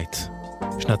Summer's Night,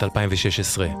 שנת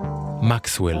 2016.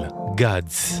 מקסוול,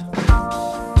 Gods.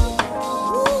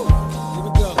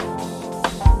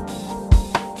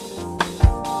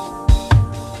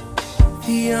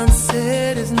 The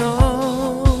unsaid is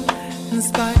known, in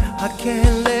spite I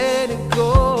can't let it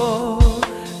go.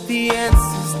 The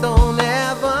answers don't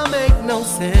ever make no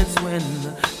sense when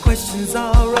the questions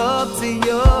are up to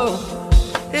you.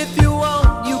 If you want,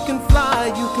 you can fly,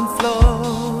 you can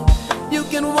float, you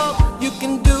can walk, you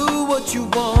can do what you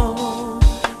want.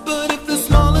 But if the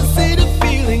smallest seed of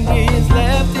feeling is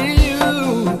left in you,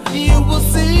 you will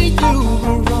see you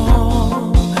were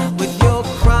wrong. With your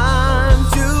crimes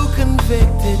you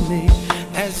convicted me,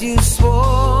 as you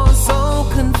swore so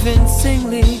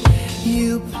convincingly.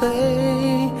 You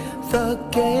play the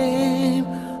game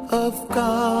of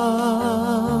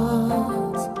gods.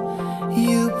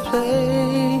 You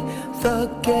play the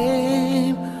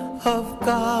game of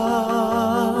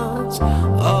gods.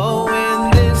 Oh, in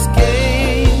this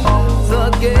game, the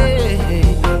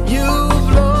game you've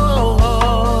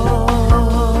lost.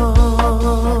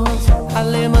 I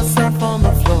lay myself on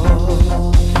the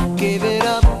floor, gave it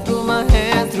up, threw my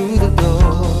hand through the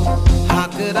door. How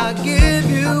could I give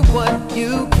you what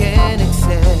you can't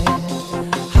accept?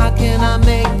 How can I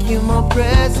make you more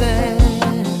present?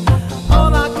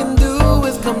 All I can do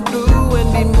is come through and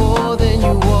be more than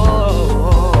you want.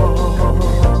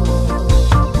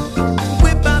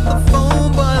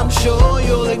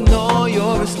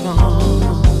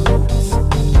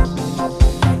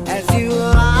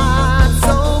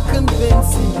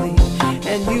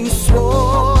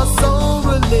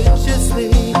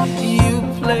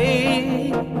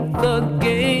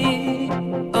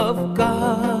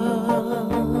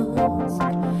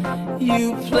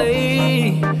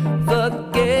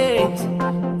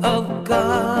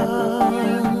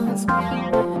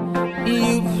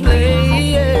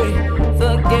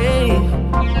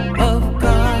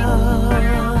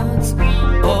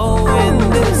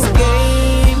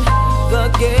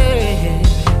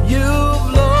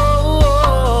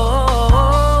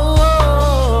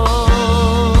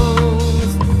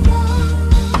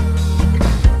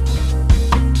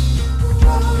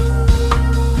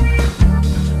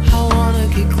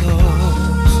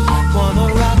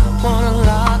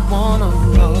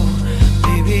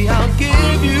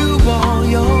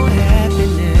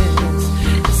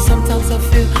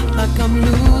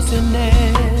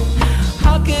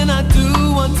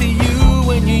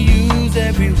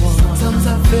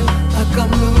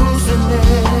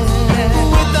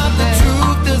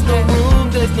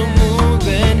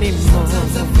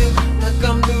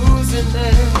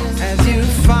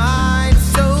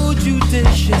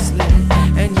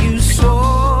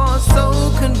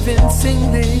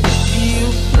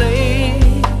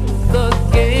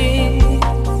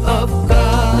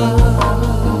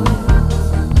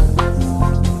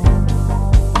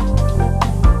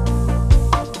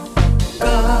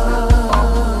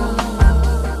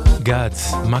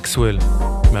 גאדס, מקסוול,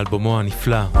 מאלבומו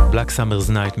הנפלא, Black Summer's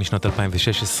Night משנת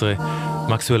 2016.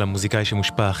 מקסוול המוזיקאי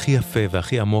שמושפע הכי יפה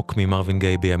והכי עמוק ממרווין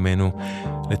גיי בימינו,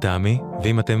 לטעמי.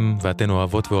 ואם אתם ואתן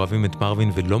אוהבות ואוהבים את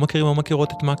מרווין ולא מכירים או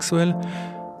מכירות את מקסוול,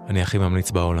 אני הכי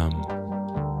ממליץ בעולם.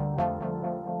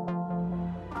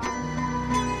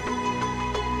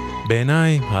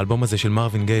 בעיניי, האלבום הזה של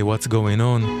מרווין גיי, What's Going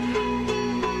On,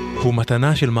 הוא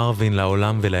מתנה של מרווין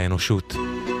לעולם ולאנושות.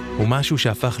 הוא משהו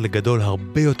שהפך לגדול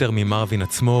הרבה יותר ממרווין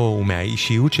עצמו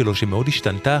ומהאישיות שלו שמאוד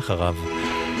השתנתה אחריו.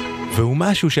 והוא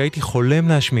משהו שהייתי חולם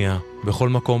להשמיע בכל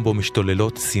מקום בו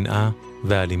משתוללות שנאה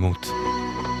ואלימות.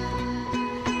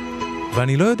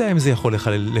 ואני לא יודע אם זה יכול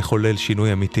לחולל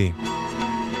שינוי אמיתי.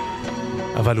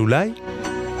 אבל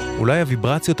אולי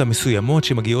הוויברציות המסוימות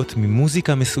שמגיעות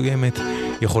ממוזיקה מסוימת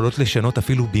יכולות לשנות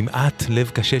אפילו במעט לב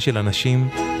קשה של אנשים.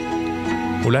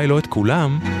 אולי לא את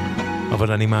כולם,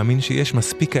 אבל אני מאמין שיש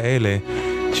מספיק כאלה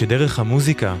שדרך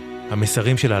המוזיקה,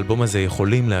 המסרים של האלבום הזה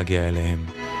יכולים להגיע אליהם.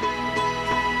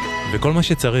 וכל מה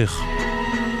שצריך,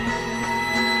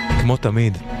 כמו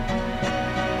תמיד,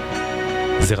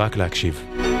 זה רק להקשיב.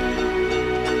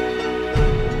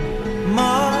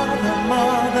 Mother,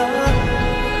 mother,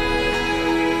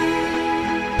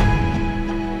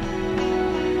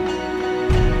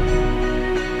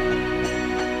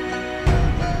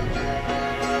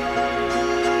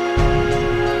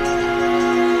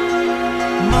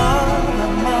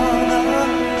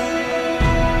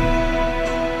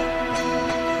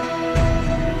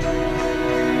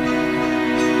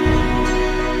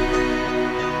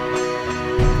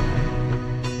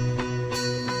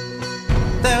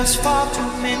 there's far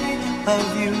too many of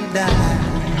you dying.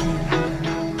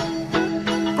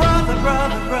 Brother,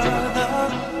 brother, brother,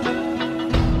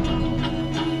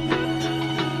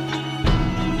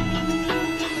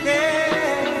 yeah.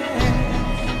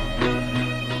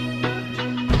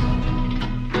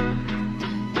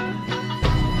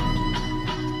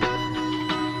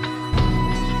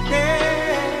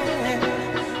 Yeah,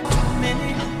 too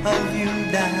many of you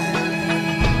dying.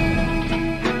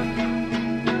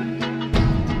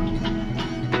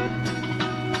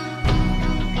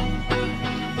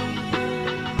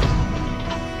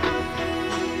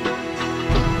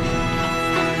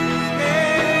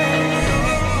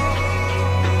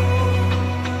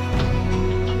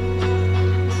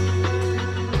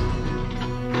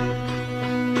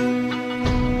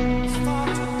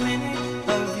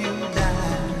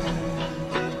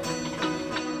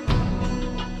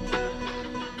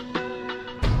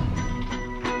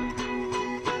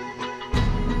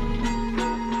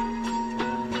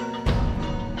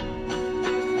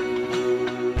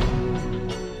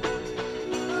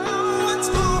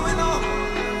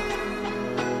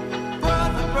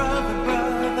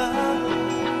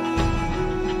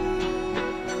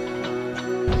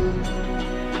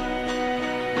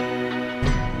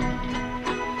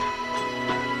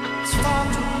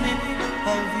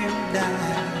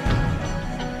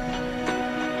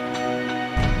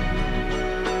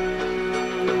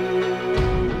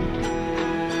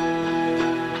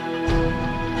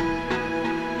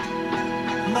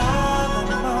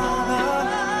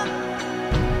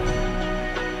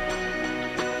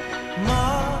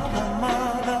 Mother,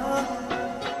 mother,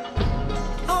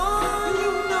 oh,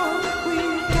 you know we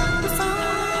got to find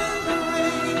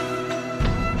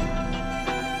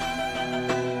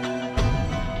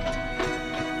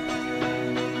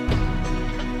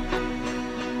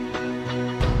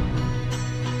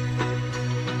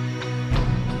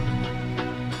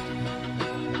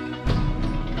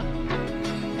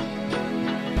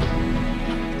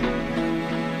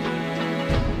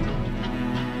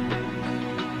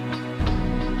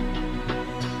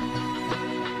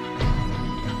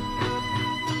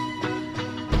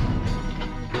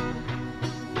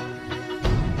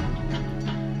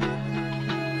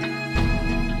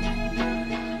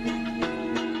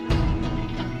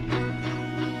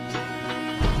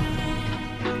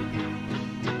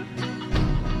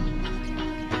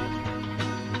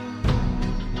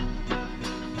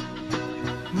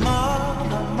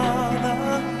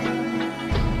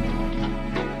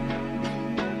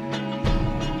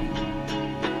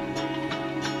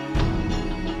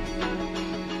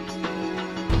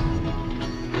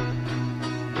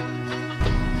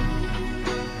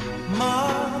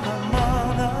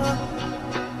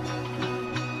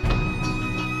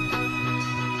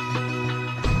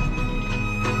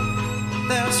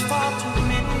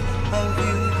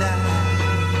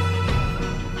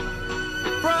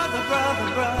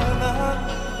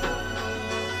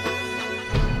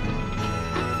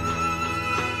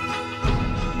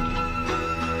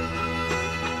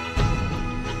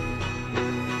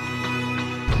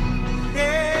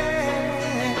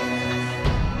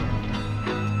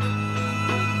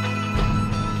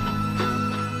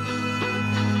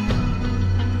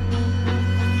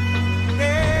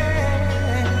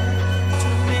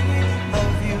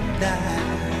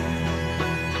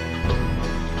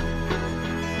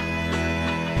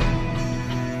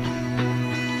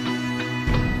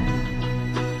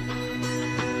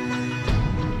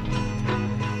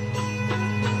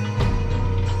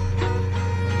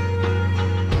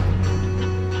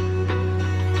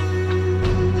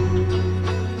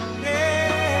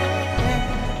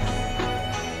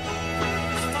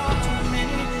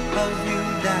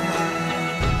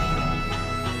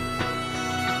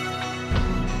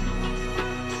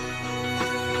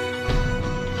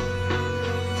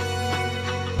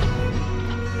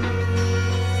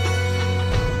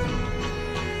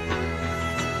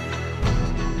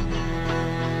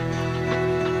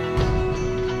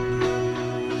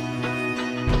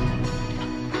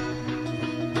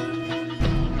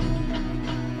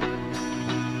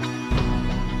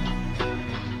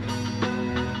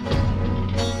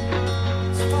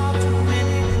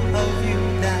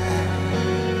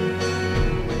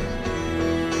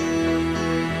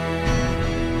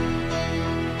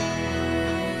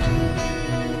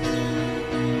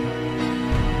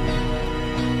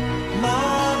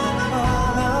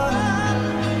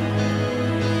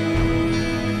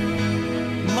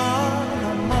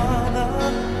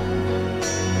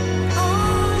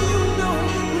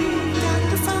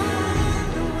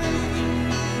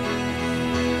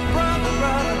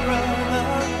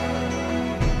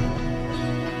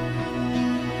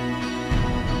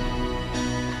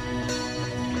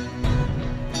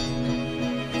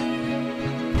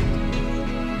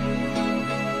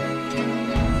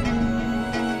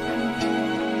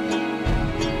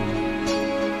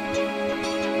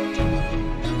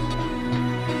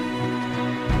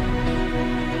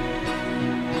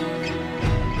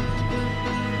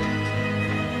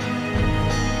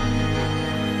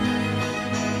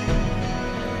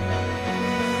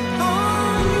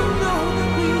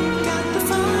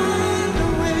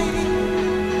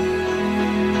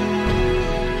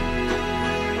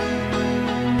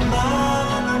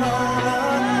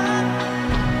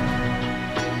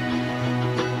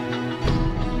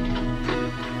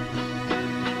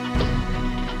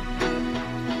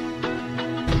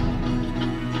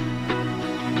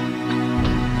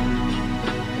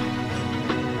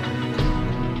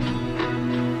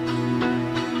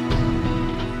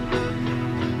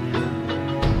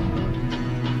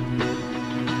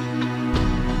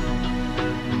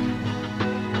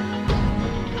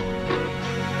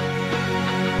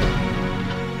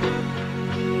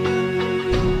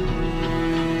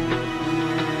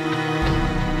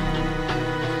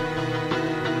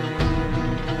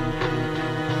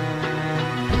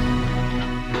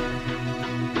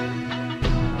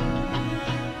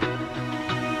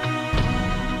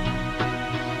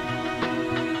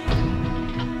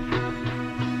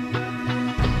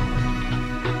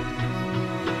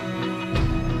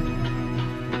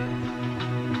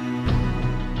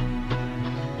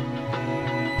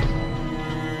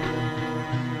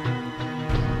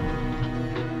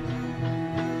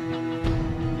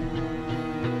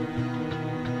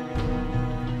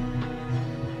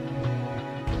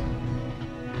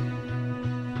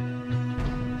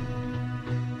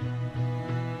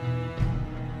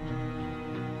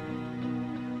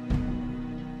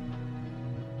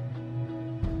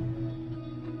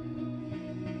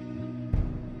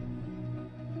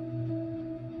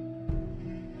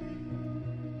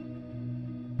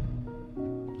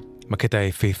הקטע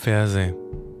היפהפה הזה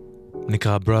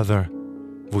נקרא Brother,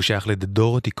 והוא שייך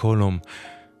לדורותי קולום,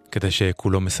 כדי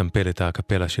שכולו מסמפל את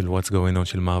הקפלה של What's Going On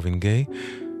של מרווין גיי,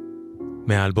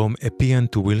 מהאלבום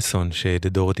Epian to Wilson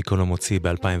שדורותי קולום הוציא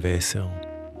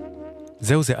ב-2010.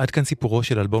 זהו זה, עד כאן סיפורו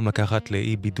של אלבום לקחת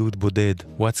לאי בידוד בודד,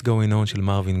 What's Going On של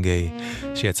מרווין גיי,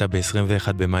 שיצא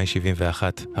ב-21 במאי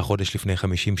 71, החודש לפני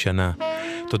 50 שנה.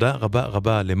 תודה רבה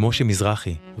רבה למשה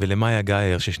מזרחי ולמאיה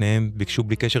גייר, ששניהם ביקשו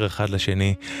בלי קשר אחד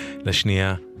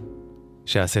לשנייה,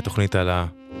 שעשה תוכנית על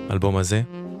האלבום הזה.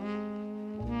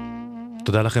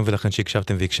 תודה לכם ולכן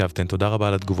שהקשבתם והקשבתם. תודה רבה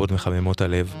על התגובות מחממות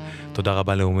הלב. תודה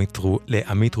רבה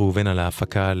לעמית ראובן על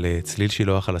ההפקה, לצליל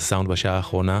שילוח על הסאונד בשעה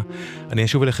האחרונה. אני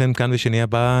אשוב אליכם כאן בשני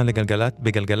הבא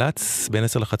בגלגלץ, בין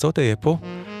 10 לחצות אהיה פה.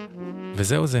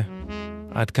 וזהו זה.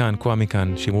 עד כאן, קוואמי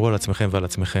כאן. שמרו על עצמכם ועל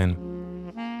עצמכם.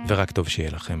 ורק טוב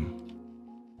שיהיה לכם.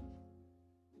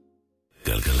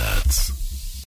 גלגלץ.